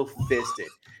pillow-fisted.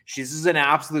 This is an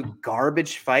absolute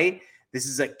garbage fight. This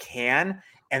is a can,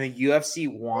 and the UFC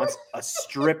wants a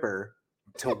stripper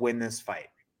to win this fight.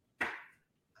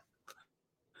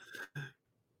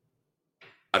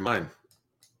 Mine.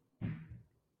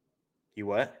 You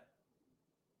what?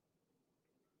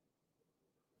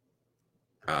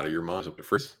 Out of your mind.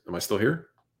 First, am I still here?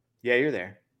 Yeah, you're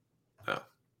there. Oh.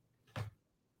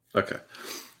 Okay.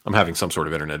 I'm having some sort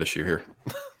of internet issue here.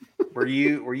 Were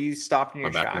you stopped in your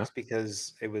I'm back tracks now.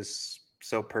 because it was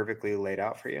so perfectly laid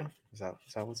out for you? Is that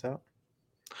what's up?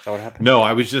 Is that what happened? No,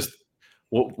 I was just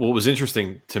what was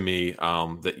interesting to me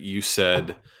that you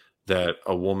said that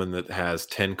a woman that has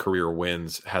 10 career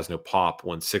wins has no pop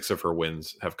when 6 of her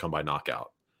wins have come by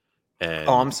knockout. And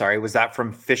I'm sorry. Was that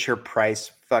from Fisher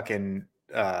Price fucking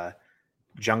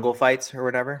jungle fights or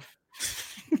whatever?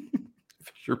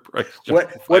 Fisher Price.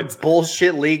 What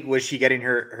bullshit league was she getting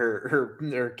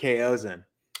her KOs in?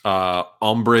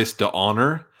 Hombres de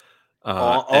Honor.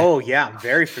 Yeah, I'm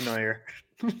very familiar.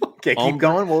 Okay, keep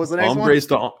going. What was the next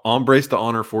one? Hombres de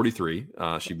Honor 43.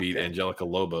 She beat Angelica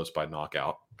Lobos by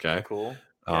knockout. Okay, cool.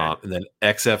 And then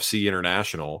XFC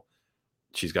International.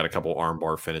 She's got a couple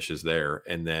armbar finishes there,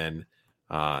 and then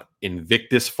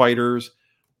Invictus Fighters,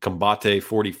 Combate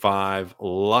 45,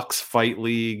 Lux Fight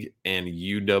League, and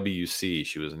UWC.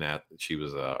 She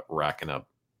was racking up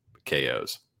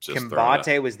KOs.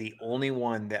 Combate was the only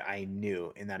one that I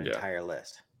knew in that entire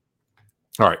list.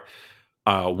 All right.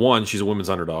 1, she's a women's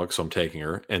underdog, so I'm taking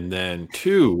her. And then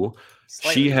 2,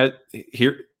 she had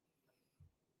here.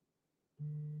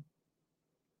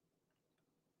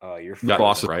 You're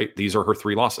losses, right? These are her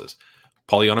 3 losses.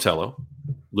 Poliana Tello,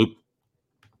 Luke.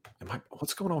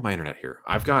 What's going on with my internet here?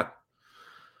 Am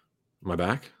I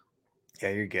back? Yeah,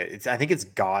 you're good. I think it's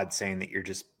God saying that you're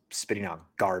just spitting out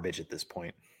garbage at this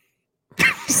point.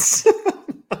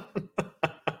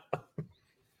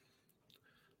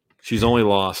 She's only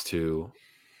lost to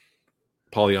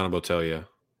Poliana Botelho,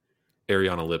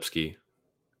 Ariana Lipski,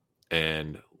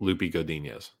 and Lupi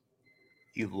Godinez.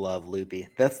 You love Lupi.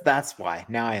 That's why.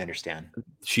 Now I understand.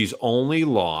 She's only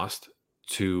lost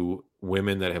to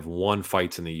women that have won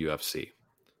fights in the UFC.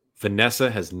 Vanessa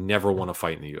has never won a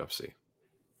fight in the UFC.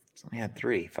 She's only had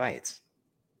 3 fights.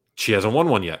 She hasn't won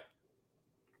one yet.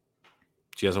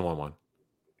 She hasn't won one.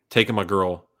 Taking my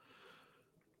girl,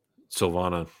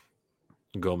 Silvana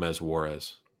Gomez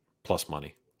Juarez, plus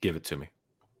money. Give it to me.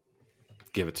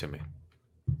 Give it to me.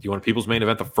 Do you want People's Main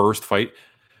Event, the first fight?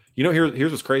 You know,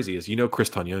 here's what's crazy is, Chris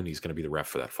Tognoni is going to be the ref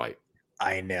for that fight.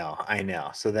 I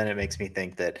know. So then it makes me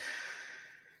think that,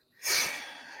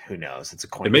 who knows? It's a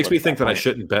coin. It makes me think that I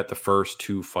shouldn't bet the first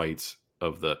 2 fights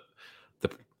of the.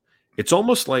 It's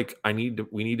almost like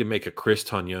we need to make a Chris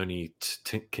Tognoni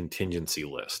contingency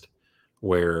list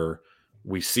where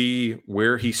we see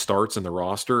where he starts in the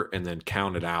roster and then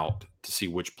count it out to see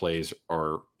which plays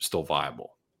are still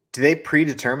viable. Do they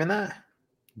predetermine that?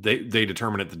 They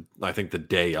determine it, I think, the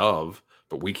day of,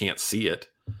 but we can't see it.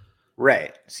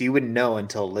 Right. So you wouldn't know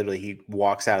until literally he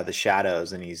walks out of the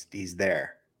shadows and he's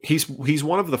there. He's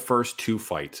one of the first 2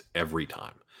 fights every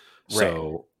time.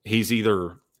 So he's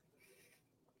either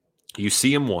you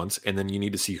see him once and then you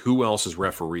need to see who else is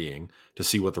refereeing to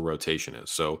see what the rotation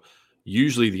is. So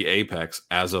usually the apex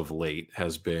as of late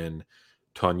has been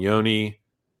Tognoni,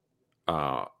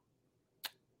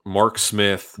 Mark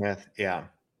Smith, yeah.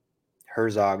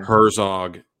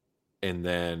 Herzog, and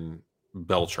then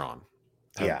Beltran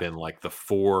have been like the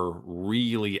 4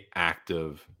 really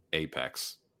active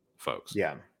apex folks.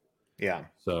 Yeah.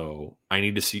 So I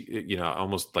need to see,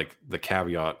 almost like the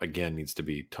caveat again needs to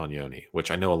be Tognoni, which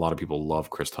I know a lot of people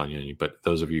love Chris Tognoni, but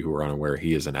those of you who are unaware,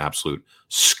 he is an absolute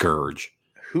scourge.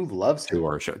 Who loves him? To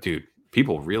our show, dude.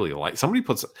 People really like.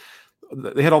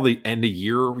 They had all the end of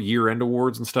year-end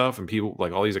awards and stuff, and people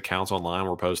like all these accounts online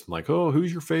were posting like, "Oh,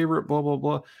 who's your favorite?" Blah blah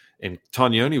blah. And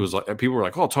Tognoni was like, people were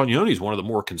like, "Oh, Tognoni's one of the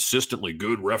more consistently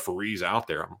good referees out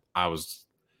there." I was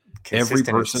every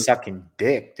person sucking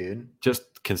dick, dude.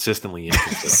 Just consistently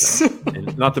inconsistent,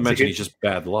 and not to mention he's just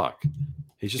bad luck.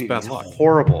 He's just bad luck.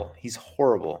 Horrible. He's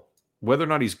horrible. Whether or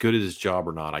not he's good at his job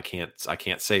or not, I can't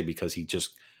say because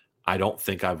I don't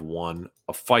think I've won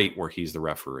a fight where he's the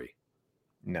referee.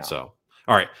 No. So,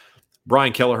 all right.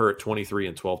 Brian Kelleher at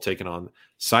 23-12 taking on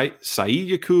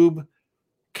Saidjakub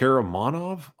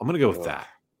Karamanov. I'm going to go with that.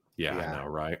 Yeah, I know,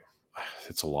 right?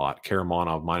 It's a lot.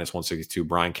 Karamanov minus 162.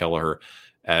 Brian Kelleher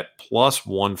at plus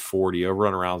 140.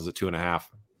 Overrun arounds at 2.5.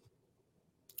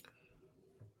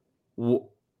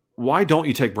 Why don't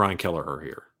you take Brian Kelleher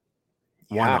here?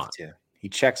 Why not? He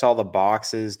checks all the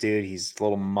boxes, dude. He's a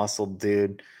little muscled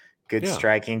dude. Good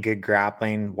striking, good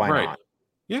grappling. Why not?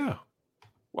 Yeah.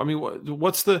 I mean,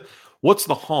 what's the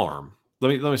harm?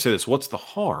 Let me say this. What's the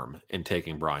harm in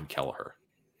taking Brian Kelleher?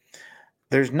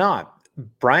 There's not.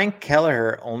 Brian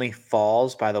Kelleher only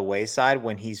falls by the wayside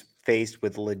when he's faced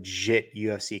with legit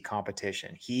UFC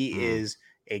competition. He is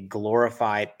a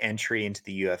glorified entry into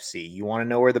the UFC. You want to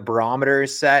know where the barometer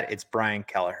is set? It's Brian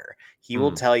Kelleher. He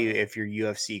will tell you if you're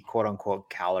UFC quote unquote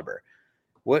caliber.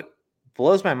 What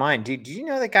blows my mind, dude, did you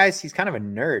know that he's kind of a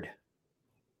nerd?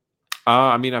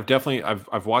 I mean,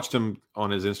 I've watched him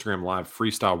on his Instagram live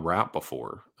freestyle rap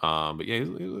before. But yeah,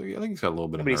 I think he's got a little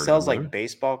bit of. But he sells like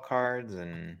baseball cards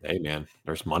and. Hey man,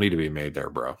 there's money to be made there,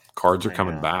 bro. Cards are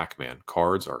coming back, man.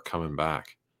 Cards are coming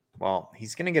back. Well,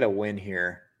 he's gonna get a win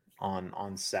here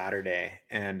on Saturday,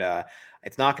 and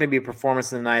it's not going to be a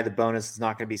performance of the night of the bonus. It's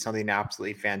not going to be something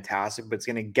absolutely fantastic, but it's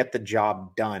going to get the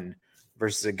job done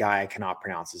versus a guy I cannot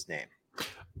pronounce his name.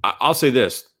 I'll say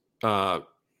this. Karamanov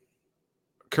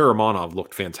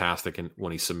looked fantastic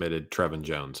when he submitted Trevin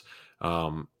Jones.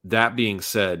 That being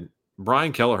said,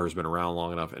 Brian Kelleher has been around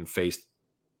long enough and faced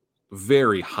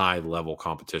very high level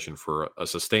competition for a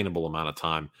sustainable amount of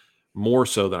time, more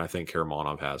so than I think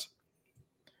Karamanov has.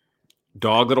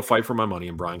 Dog that'll fight for my money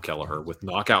in Brian Kelleher with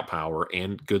knockout power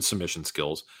and good submission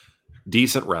skills,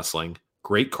 decent wrestling,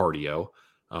 great cardio,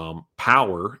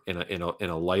 power in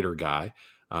a lighter guy,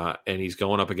 and he's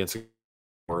going up against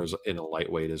in a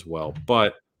lightweight as well.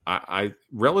 But I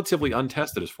relatively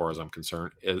untested as far as I'm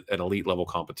concerned at elite level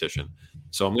competition.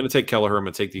 So I'm going to take Kelleher. I'm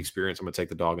going to take the experience. I'm going to take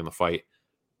the dog in the fight.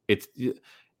 It's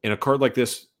in a card like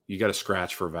this, you got to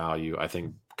scratch for value. I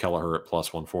think Kelleher at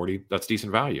plus 140, that's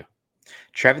decent value.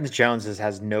 Trevin Jones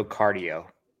has no cardio.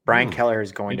 Brian Kelleher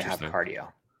is going to have cardio.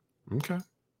 Okay.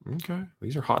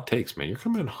 These are hot takes, man. You're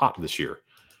coming in hot this year.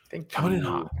 Coming in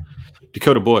hot.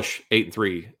 Dakota Bush,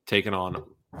 8-3, taking on,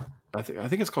 I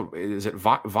think it's called, is it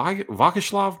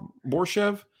Vakislav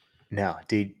Borshev? No,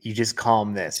 dude, you just call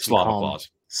him this.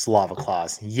 Slava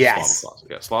Claus. Yes. Slava Claus.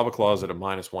 Yeah, Slava Claus at a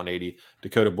minus 180.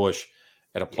 Dakota Bush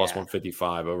at a plus Yeah.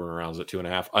 155, over and rounds at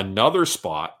 2.5. Another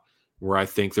spot where I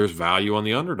think there's value on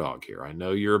the underdog here. I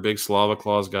know you're a big Slava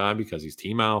Claus guy because he's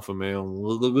team alpha male,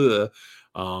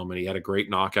 and he had a great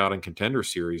knockout in Contender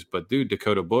Series. But dude,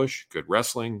 Dakota Bush, good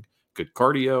wrestling, good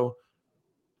cardio.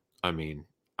 I mean,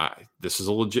 this is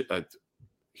a legit.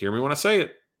 Hear me when I say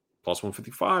it. Plus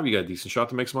 155. You got a decent shot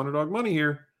to make some underdog money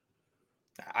here.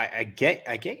 I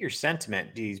get your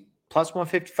sentiment. Dude, plus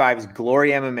 155 is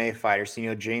Glory MMA fighter.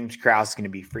 So, James Krause is going to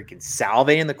be freaking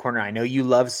salivating in the corner. I know you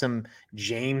love some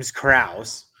James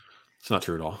Krause. It's not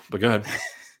true at all, but go ahead.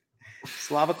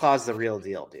 Slava Claus is the real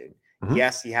deal, dude. Mhm.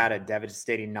 Yes, he had a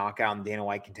devastating knockout in Dana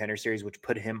White Contender Series, which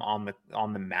put him on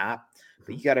the map.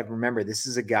 But you got to remember, this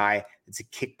is a guy that's a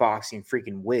kickboxing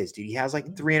freaking whiz, dude. He has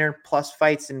like 300 plus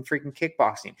fights in freaking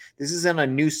kickboxing. This isn't a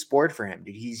new sport for him,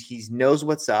 dude. He knows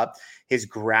what's up. His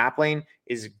grappling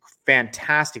is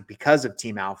fantastic because of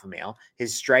Team Alpha Male.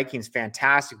 His striking is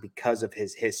fantastic because of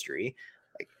his history.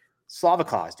 Like Slava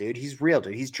Claus, dude, he's real,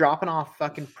 dude. He's dropping off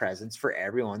fucking presents for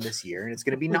everyone this year, and it's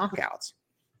going to be knockouts.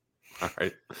 All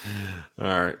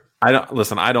right. I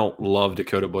don't love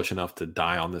Dakota Bush enough to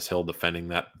die on this hill defending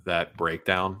that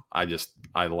breakdown. I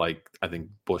think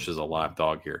Bush is a live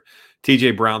dog here.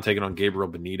 TJ Brown taking on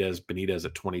Gabriel Benitez. Benitez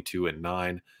at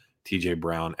 22-9. TJ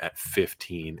Brown at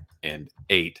 15-8.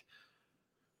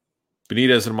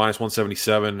 Benitez at a minus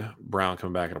 177. Brown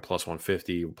coming back at a plus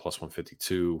 150, plus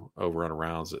 152. Over on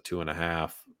rounds at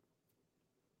 2.5.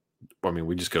 I mean,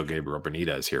 we just go Gabriel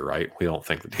Benitez here, right? We don't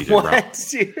think that TJ Brown.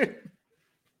 Dude?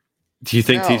 Do you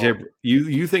think No.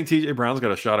 you think TJ Brown's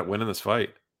got a shot at winning this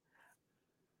fight?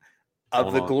 Of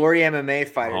Hold the on. Glory MMA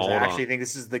fighters, Hold I actually on. think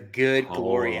this is the good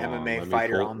Glory Hold on. MMA Let me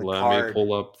fighter pull- on the let card. Me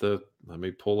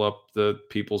pull up the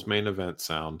People's Main Event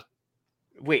sound.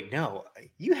 Wait, no,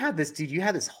 you had this, dude. You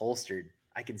had this holstered.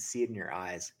 I can see it in your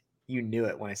eyes. You knew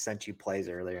it when I sent you plays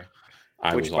earlier.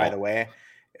 Which, by the way,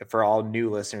 for all new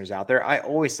listeners out there, I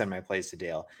always send my plays to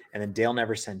Dale, and then Dale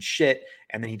never sends shit,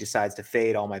 and then he decides to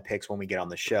fade all my picks when we get on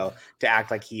the show to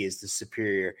act like he is the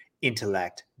superior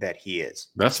intellect that he is.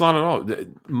 That's not at all.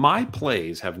 My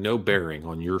plays have no bearing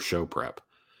on your show prep.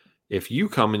 If you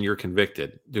come and you're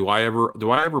convicted, do I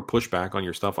ever push back on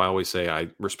your stuff? I always say I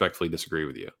respectfully disagree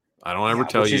with you. I don't ever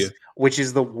tell you. Which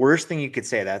is the worst thing you could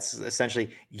say. That's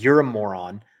essentially, you're a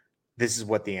moron. This is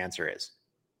what the answer is.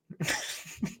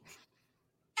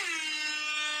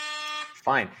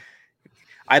 Fine.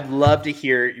 I'd love to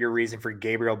hear your reason for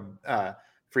Gabriel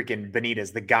freaking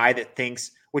Benitez, the guy that thinks,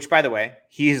 which, by the way,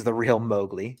 he is the real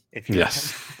Mowgli. If you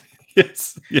Yes.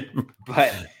 Yes. Yeah.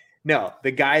 But no, the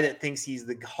guy that thinks he's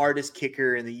the hardest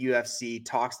kicker in the UFC,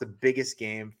 talks the biggest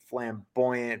game,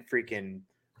 flamboyant, freaking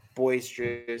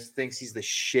boisterous, thinks he's the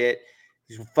shit.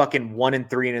 He's fucking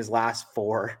 1-3 in his last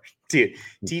 4. Dude,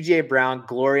 TJ Brown,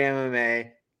 Glory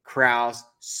MMA, Krause,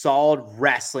 solid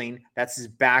wrestling. That's his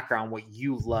background, what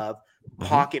you love.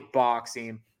 Pocket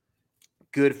boxing,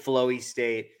 good flowy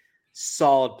state,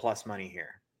 solid plus money here.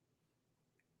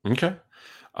 Okay.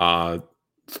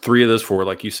 3 of those 4,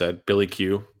 like you said, Billy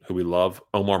Q, who we love,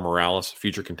 Omar Morales,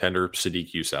 future contender,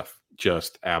 Sadiq Youssef,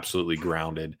 just absolutely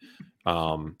grounded.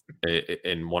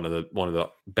 In one of the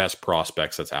best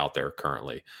prospects that's out there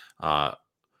currently.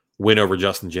 Win over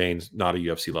Justin James, not a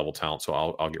UFC level talent, so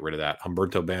I'll get rid of that.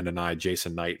 Humberto Bandenay,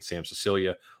 Jason Knight, Sam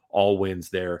Cecilia, all wins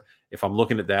there. If I'm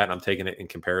looking at that and I'm taking it in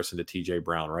comparison to TJ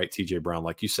Brown, right? TJ Brown,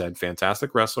 like you said,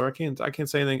 fantastic wrestler. I can't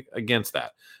say anything against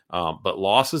that. But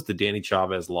losses to Danny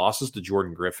Chavez, losses to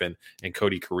Jordan Griffin and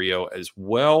Cody Carrillo, as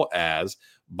well as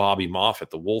Bobby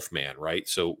Moffett, the Wolfman, right?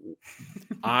 So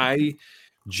I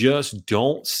just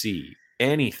don't see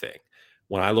anything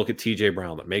when I look at TJ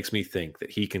Brown that makes me think that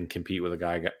he can compete with a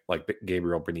guy like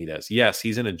Gabriel Benitez. Yes,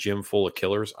 he's in a gym full of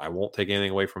killers. I won't take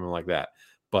anything away from him like that.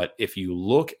 But if you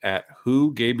look at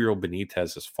who Gabriel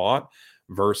Benitez has fought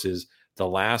versus the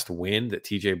last win that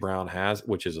TJ Brown has,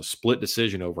 which is a split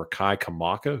decision over Kai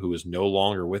Kamaka, who is no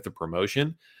longer with the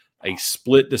promotion, a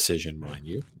split decision, mind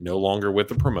you, no longer with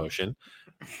the promotion,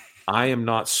 I am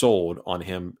not sold on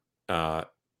him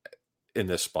in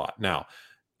this spot. Now,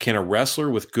 can a wrestler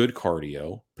with good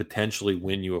cardio potentially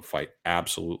win you a fight?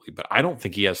 Absolutely. But I don't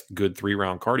think he has good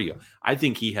 3-round cardio. I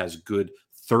think he has good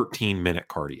 13-minute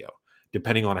cardio,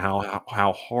 depending on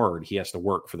how hard he has to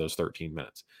work for those 13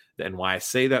 minutes. And why I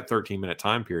say that 13-minute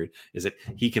time period is that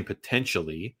he can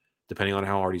potentially, depending on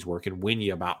how hard he's working, win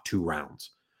you about 2 rounds.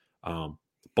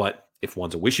 But if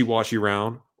one's a wishy-washy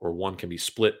round or one can be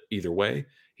split either way,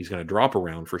 he's going to drop a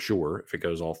round for sure if it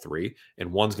goes all 3,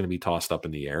 and one's going to be tossed up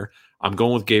in the air. I'm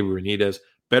going with Gabriel Benitez.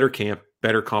 Better camp,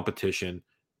 better competition,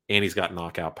 and he's got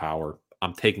knockout power.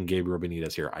 I'm taking Gabriel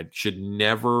Benitez here. I should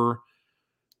never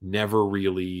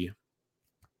really.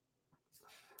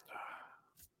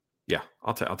 Yeah,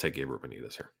 I'll take Gabriel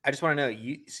Benitez here. I just want to know,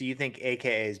 you think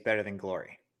AKA is better than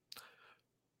Glory?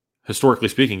 Historically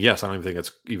speaking, yes. I don't even think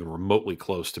it's even remotely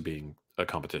close to being a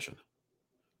competition.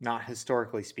 Not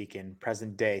historically speaking,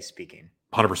 present day speaking.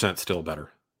 100% still better.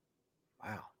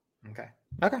 Wow. Okay.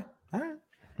 All right.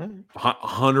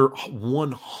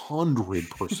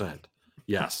 100%.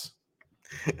 Yes.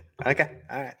 Okay.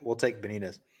 All right. We'll take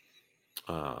Benitez.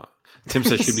 Tim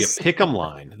says should be a pick'em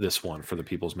line, this one, for the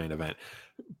people's main event.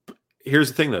 Here's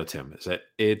the thing, though, Tim, is that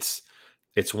it's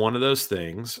one of those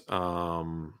things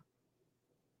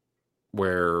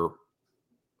where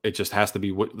it just has to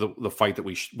be the fight that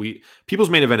we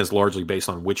people's main event is largely based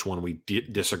on which one we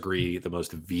disagree the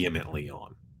most vehemently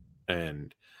on.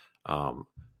 And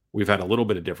we've had a little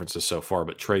bit of differences so far,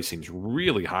 but Trey seems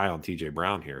really high on TJ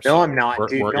Brown here. No, so I'm not,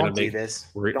 dude. Don't do this.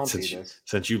 Don't do this.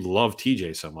 Since you love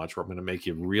TJ so much, we're going to make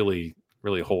you really,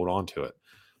 really hold on to it.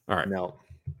 All right. No.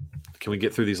 Can we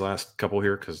get through these last couple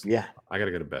here? Because yeah, I got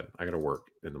to go to bed. I got to work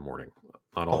in the morning.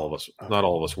 Not all of us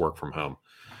work from home.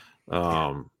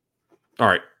 All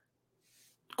right.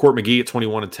 Court McGee at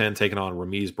 21-10, taking on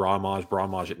Ramiz Brahimaj.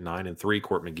 Brahimaj at 9-3.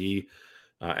 Court McGee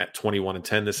at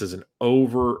 21-10. This is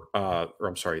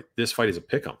this fight is a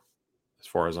pick'em as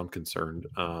far as I'm concerned.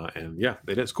 And yeah,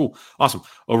 it is cool. Awesome.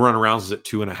 Overrun rounds is at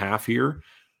 2.5 here.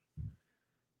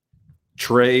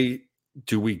 Trey,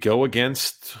 do we go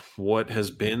against what has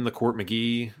been the Court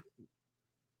McGee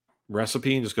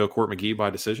recipe and just go Court McGee by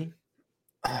decision?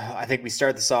 I think we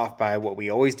start this off by what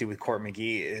we always do with Court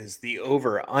McGee is the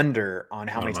over-under on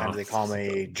how many times they call him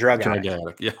a drug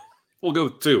addict. Yeah, we'll go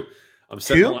 2. I'm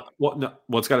setting 2?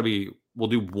 It's got to be. We'll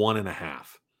do 1.5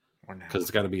 because it's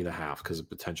got to be the half because of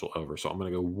potential over. So I'm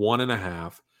going to go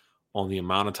 1.5 on the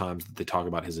amount of times that they talk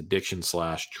about his addiction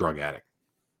 / drug addict.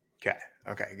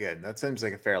 Okay, good. That seems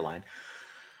like a fair line.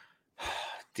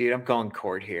 Dude, I'm going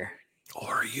Court here.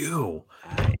 Are you?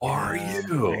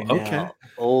 Okay.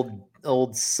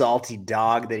 Old salty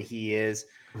dog that he is.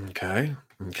 Okay.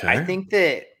 I think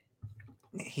that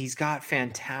he's got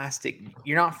fantastic.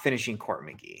 You're not finishing Court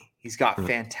McGee. He's got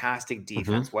fantastic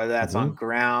defense, whether that's on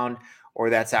ground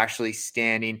or that's actually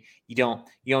standing. You don't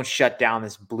shut down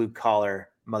this blue collar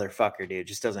motherfucker, dude. It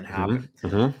just doesn't happen.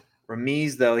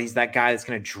 Ramiz, though, he's that guy that's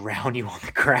going to drown you on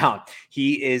the ground.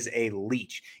 He is a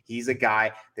leech. He's a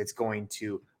guy that's going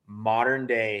to modern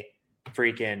day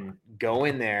freaking go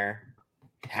in there,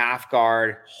 half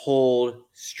guard, hold,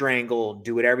 strangle,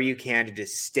 do whatever you can to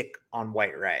just stick on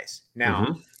white rice.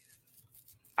 Now,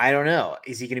 I don't know.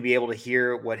 Is he going to be able to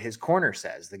hear what his corner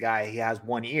says? The guy, he has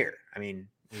one ear. I mean,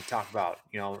 we talk about,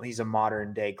 he's a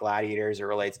modern day gladiator as it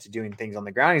relates to doing things on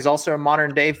the ground. He's also a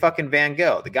modern day fucking Van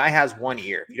Gogh. The guy has one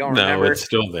ear. If you don't remember. No, it's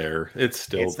still there.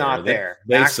 It's not there.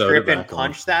 Max Griffin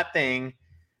punched that thing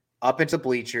up into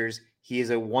bleachers. He is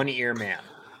a one ear man.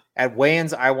 At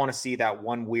weigh-ins, I want to see that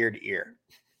one weird ear.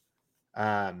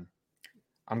 I'm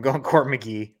going Court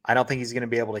McGee. I don't think he's going to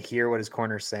be able to hear what his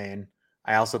corner's saying.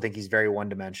 I also think he's very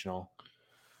one-dimensional.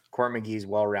 Court McGee's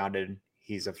well-rounded.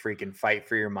 He's a freaking fight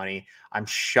for your money. I'm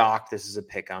shocked this is a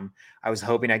pick'em. I was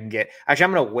hoping I can get – actually,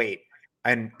 I'm going to wait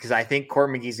because I think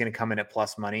Court McGee's going to come in at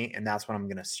plus money, and that's when I'm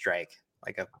going to strike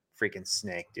like a freaking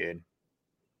snake, dude.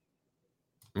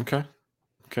 Okay.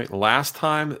 Last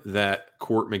time that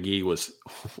Court McGee was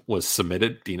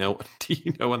submitted, do you know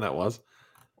when that was?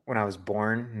 When I was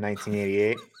born,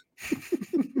 1988.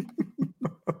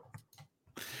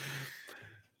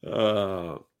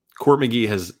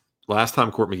 Last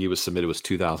time Court McGee was submitted was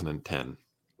 2010.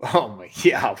 Oh my,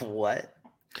 yeah, what?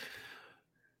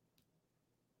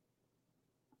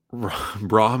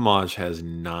 Brahimaj has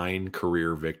 9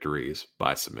 career victories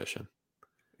by submission.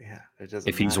 Yeah, it doesn't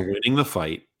If he's winning the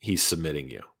fight, he's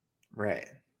submitting you. Right.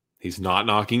 He's not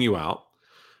knocking you out.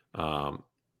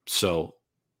 So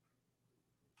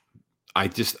I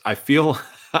feel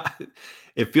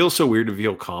it feels so weird to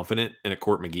feel confident in a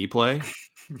Court McGee play.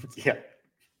 Yeah.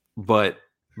 But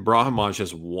Brahimaj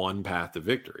has one path to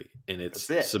victory, and it's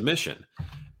submission.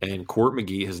 And Court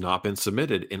McGee has not been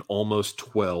submitted in almost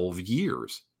 12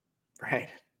 years. Right.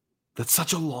 That's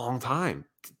such a long time.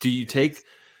 Do you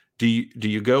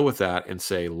go with that and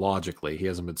say, logically, he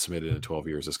hasn't been submitted in 12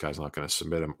 years, this guy's not going to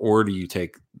submit him? Or do you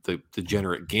take the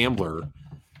degenerate gambler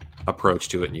approach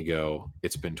to it and you go,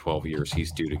 it's been 12 years,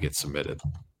 he's due to get submitted?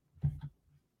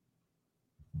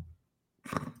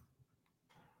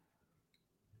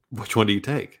 Which one do you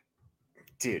take?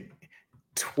 Dude,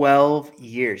 12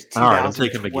 years. All right, I'm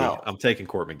taking McGee. I'm taking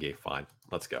Court McGee. Fine.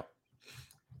 Let's go.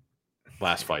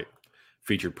 Last fight.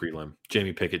 featured prelim.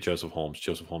 Jamie Pickett, Joseph Holmes.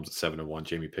 Joseph Holmes at 7-1.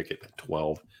 Jamie Pickett at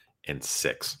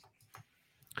 12-6.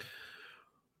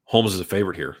 Holmes is a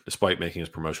favorite here, despite making his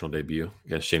promotional debut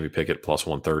against Jamie Pickett, plus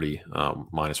 130,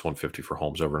 minus 150 for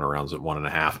Holmes over and around at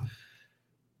 1.5.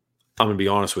 I'm going to be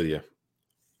honest with you.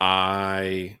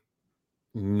 I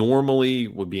normally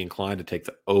would be inclined to take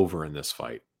the over in this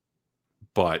fight,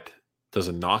 but does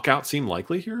a knockout seem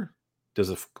likely here? Does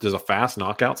a fast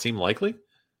knockout seem likely?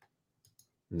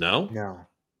 No? No.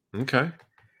 Okay.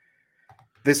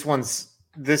 This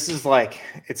is like,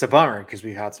 it's a bummer because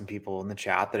we've had some people in the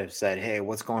chat that have said, hey,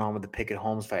 what's going on with the Pickett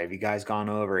Holmes fight? Have you guys gone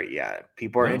over it yet?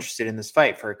 People are interested in this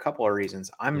fight for a couple of reasons.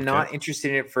 I'm not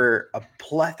interested in it for a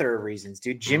plethora of reasons,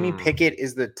 dude. Jimmy Pickett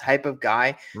is the type of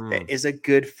guy that is a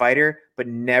good fighter, but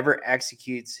never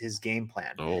executes his game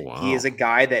plan. Oh, wow. He is a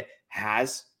guy that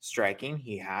has striking,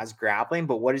 he has grappling,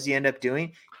 but what does he end up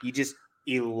doing? He just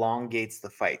elongates the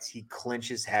fights. He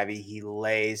clinches heavy, he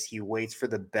lays, he waits for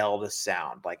the bell to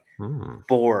sound. Like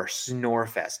Boar,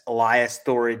 Snorefest, Elias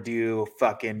Thoreau,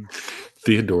 fucking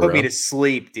Theodore. Put me to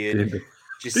sleep, dude.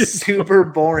 Just super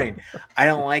boring. I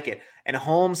don't like it. And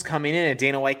Holmes coming in a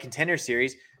Dana White Contender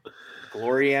Series,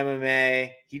 Glory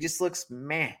MMA. He just looks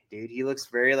meh, dude. He looks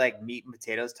very like meat and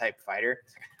potatoes type fighter.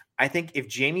 I think if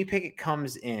Jamie Pickett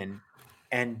comes in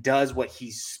and does what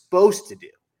he's supposed to do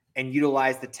and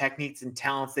utilize the techniques and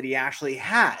talents that he actually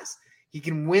has, he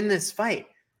can win this fight.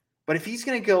 But if he's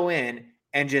going to go in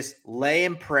and just lay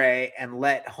and pray and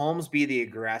let Holmes be the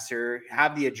aggressor,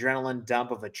 have the adrenaline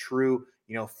dump of a true,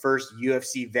 first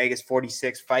UFC Vegas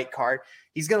 46 fight card,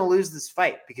 he's going to lose this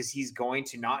fight because he's going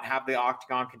to not have the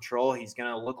octagon control. He's going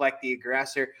to look like the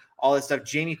aggressor, all this stuff.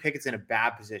 Jamie Pickett's in a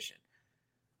bad position.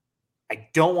 I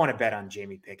don't want to bet on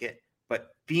Jamie Pickett,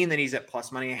 but being that he's at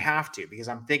plus money, I have to, because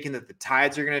I'm thinking that the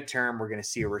tides are going to turn. We're going to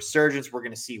see a resurgence. We're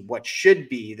going to see what should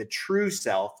be the true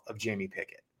self of Jamie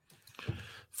Pickett.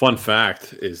 Fun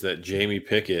fact is that Jamie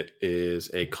Pickett is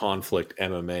a Conflict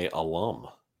MMA alum.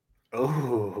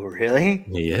 Oh, really?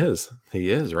 He is.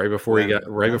 He is. Right before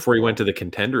he went to the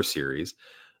Contender Series,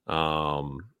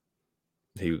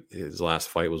 his last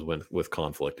fight was with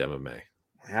Conflict MMA.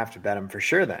 I have to bet him for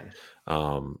sure then.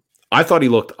 I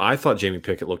thought Jamie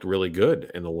Pickett looked really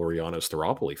good in the Laureano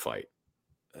Staropoli fight.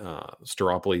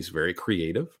 Staropoli's very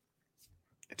creative.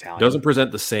 Italian. Doesn't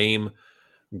present the same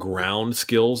ground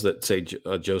skills that, say,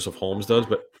 Joseph Holmes does.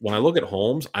 But when I look at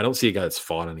Holmes, I don't see a guy that's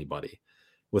fought anybody.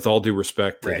 With all due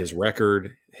respect to his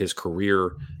record, his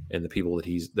career, and the people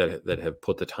that have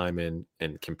put the time in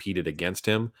and competed against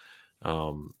him,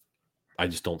 I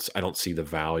don't see the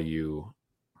value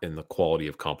in the quality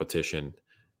of competition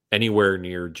anywhere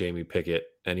near Jamie Pickett,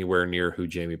 anywhere near who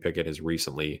Jamie Pickett has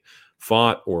recently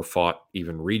fought or fought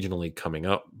even regionally coming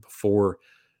up before.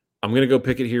 I'm going to go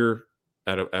Pickett here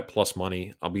at plus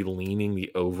money. I'll be leaning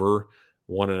the over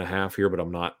 1.5 here, but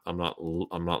I'm not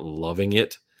loving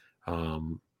it.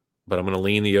 But I'm going to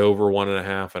lean the over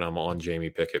 1.5, and I'm on Jamie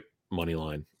Pickett money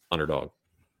line underdog.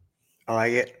 I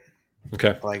like it.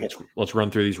 Okay, I like it. Let's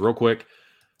run through these real quick.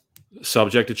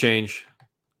 Subject to change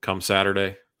come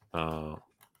Saturday.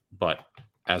 But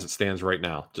as it stands right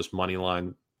now, just money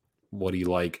line. What do you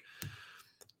like?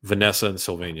 Vanessa and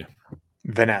Sylvania.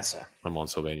 Vanessa. I'm on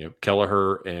Sylvania.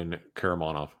 Kelleher and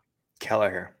Karamanov.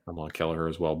 Kelleher. I'm on Kelleher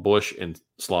as well. Bush and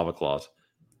Slava Claus.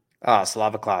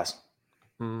 Slava Claus.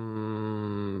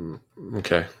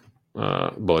 Okay.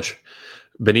 Bush.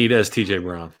 Benitez, TJ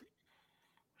Brown.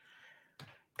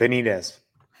 Benitez.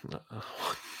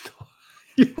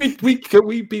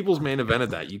 we people's main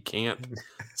evented that. You can't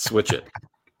switch it.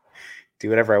 Do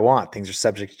whatever I want. Things are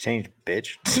subject to change,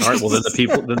 bitch. All right. Well, then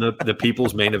the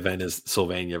people's main event is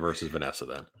Sylvania versus Vanessa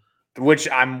then. Which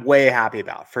I'm way happy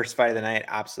about. First fight of the night,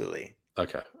 absolutely.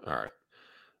 Okay. All right.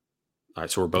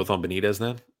 So we're both on Benitez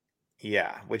then?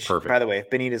 Yeah. Which, perfect. By the way,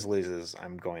 if Benitez loses,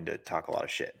 I'm going to talk a lot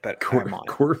of shit. But I'm on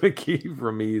Court McGee,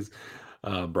 Ramiz,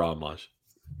 Brahmash.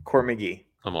 Court McGee.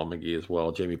 I'm on McGee as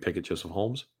well. Jamie Pickett, Joseph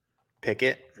Holmes.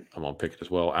 Pickett. I'm on Pickett as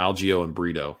well. Algio and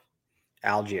Brito.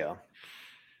 Algio.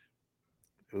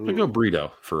 I'll go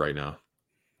Brito for right now.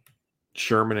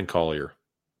 Sherman and Collier.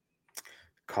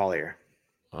 Collier.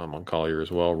 I'm on Collier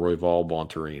as well. Royval,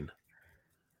 Bontarine.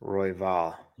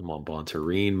 Royval. I'm on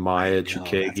Bontarine. Maya,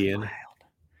 Chukagian.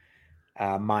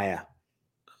 Maya.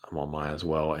 I'm on Maya as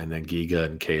well. And then Giga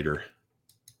and Cater.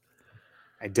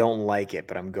 I don't like it,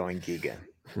 but I'm going Giga.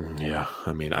 Yeah.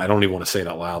 I mean, I don't even want to say it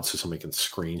out loud so somebody can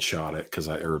screenshot it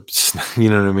you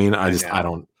know what I mean?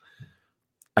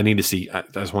 I need to see. I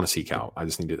just want to see Cal. I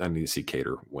need to see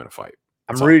Cater win a fight.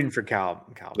 I'm rooting for Cal.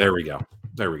 There we go.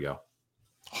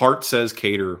 Heart says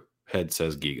Cater. Head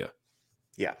says Giga.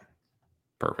 Yeah.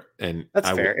 Perfect. And That's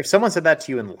fair. If someone said that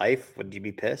to you in life, would you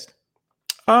be pissed?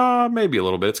 Maybe a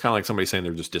little bit. It's kind of like somebody saying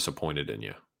they're just disappointed in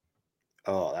you.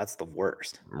 Oh, that's the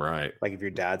worst. Right. Like if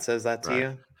your dad says that to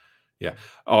you. Yeah.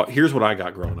 Oh, here's what I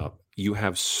got growing up. You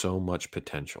have so much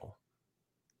potential.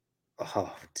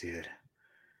 Oh, dude.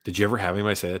 Did you ever have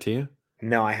anybody say that to you?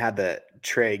 No, I had the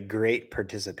Trey, great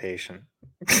participation.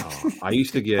 I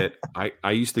used to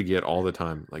get all the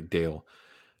time, like, Dale,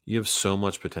 you have so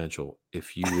much potential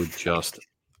if you would just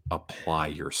apply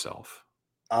yourself.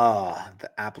 Oh,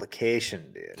 the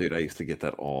application, dude. Dude, I used to get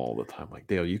that all the time. Like,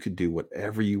 Dale, you could do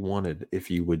whatever you wanted if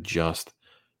you would just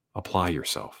apply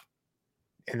yourself.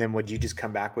 And then would you just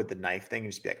come back with the knife thing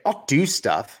and just be like, I'll do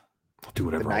stuff. I'll do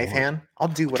whatever the knife I want. hand. I'll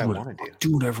do what I want to do. I'll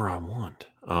do whatever I want.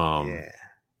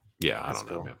 Yeah, I That's don't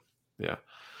know, cool. man. Yeah.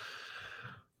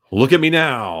 Look at me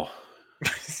now.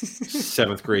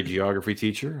 7th grade geography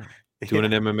teacher doing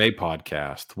an MMA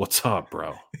podcast. What's up,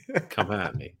 bro? Come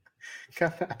at me.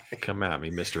 Come at me,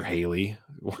 Mr. Haley.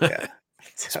 Yeah,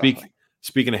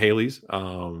 Speaking of Haley's,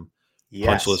 yes.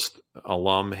 Punch List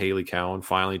alum Haley Cowan,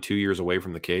 finally 2 years away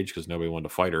from the cage because nobody wanted to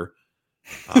fight her,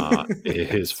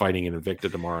 is fighting in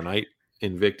Invicta tomorrow night.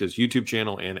 Invicta's YouTube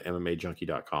channel and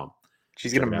MMAJunkie.com.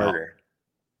 She's going to murder.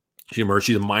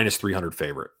 She's a minus 300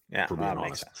 favorite. Yeah, for being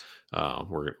makes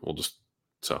honest.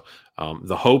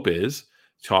 The hope is,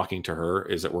 talking to her,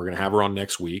 is that we're going to have her on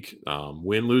next week.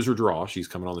 Win, lose, or draw. She's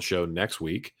coming on the show next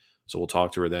week. So we'll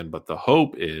talk to her then. But the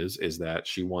hope is that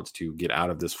she wants to get out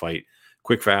of this fight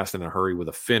quick, fast, in a hurry with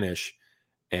a finish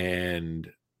and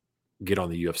get on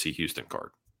the UFC Houston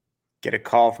card. Get a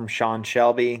call from Sean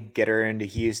Shelby, get her into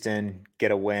Houston,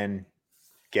 get a win,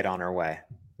 get on her way.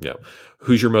 Yeah.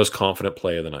 Who's your most confident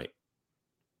play of the night?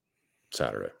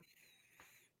 Saturday.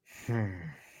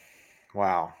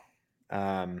 Wow.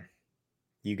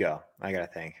 You go. I got to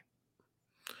think.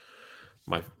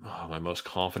 My most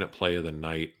confident play of the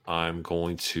night, I'm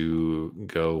going to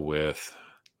go with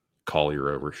Collier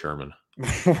over Sherman.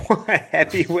 What a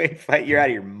heavyweight fight. You're out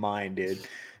of your mind, dude.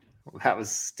 That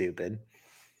was stupid.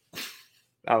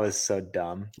 That was so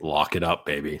dumb. Lock it up,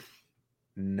 baby.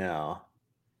 No.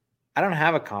 I don't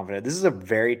have a confident. This is a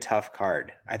very tough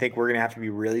card. I think we're going to have to be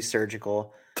really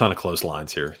surgical. Ton of close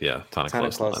lines here. Yeah, ton of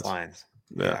close lines.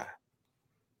 Yeah.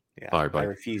 All right, buddy. I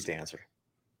refuse to answer.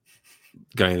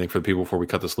 Got anything for the people before we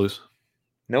cut this loose?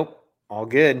 Nope. All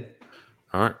good.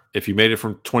 All right. If you made it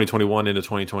from 2021 into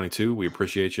 2022, we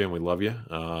appreciate you and we love you.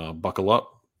 Buckle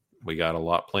up. We got a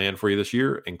lot planned for you this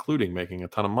year, including making a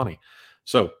ton of money.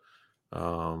 So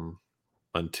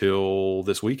until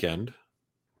this weekend,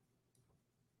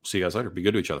 see you guys later. Be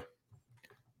good to each other.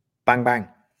 Bang, bang.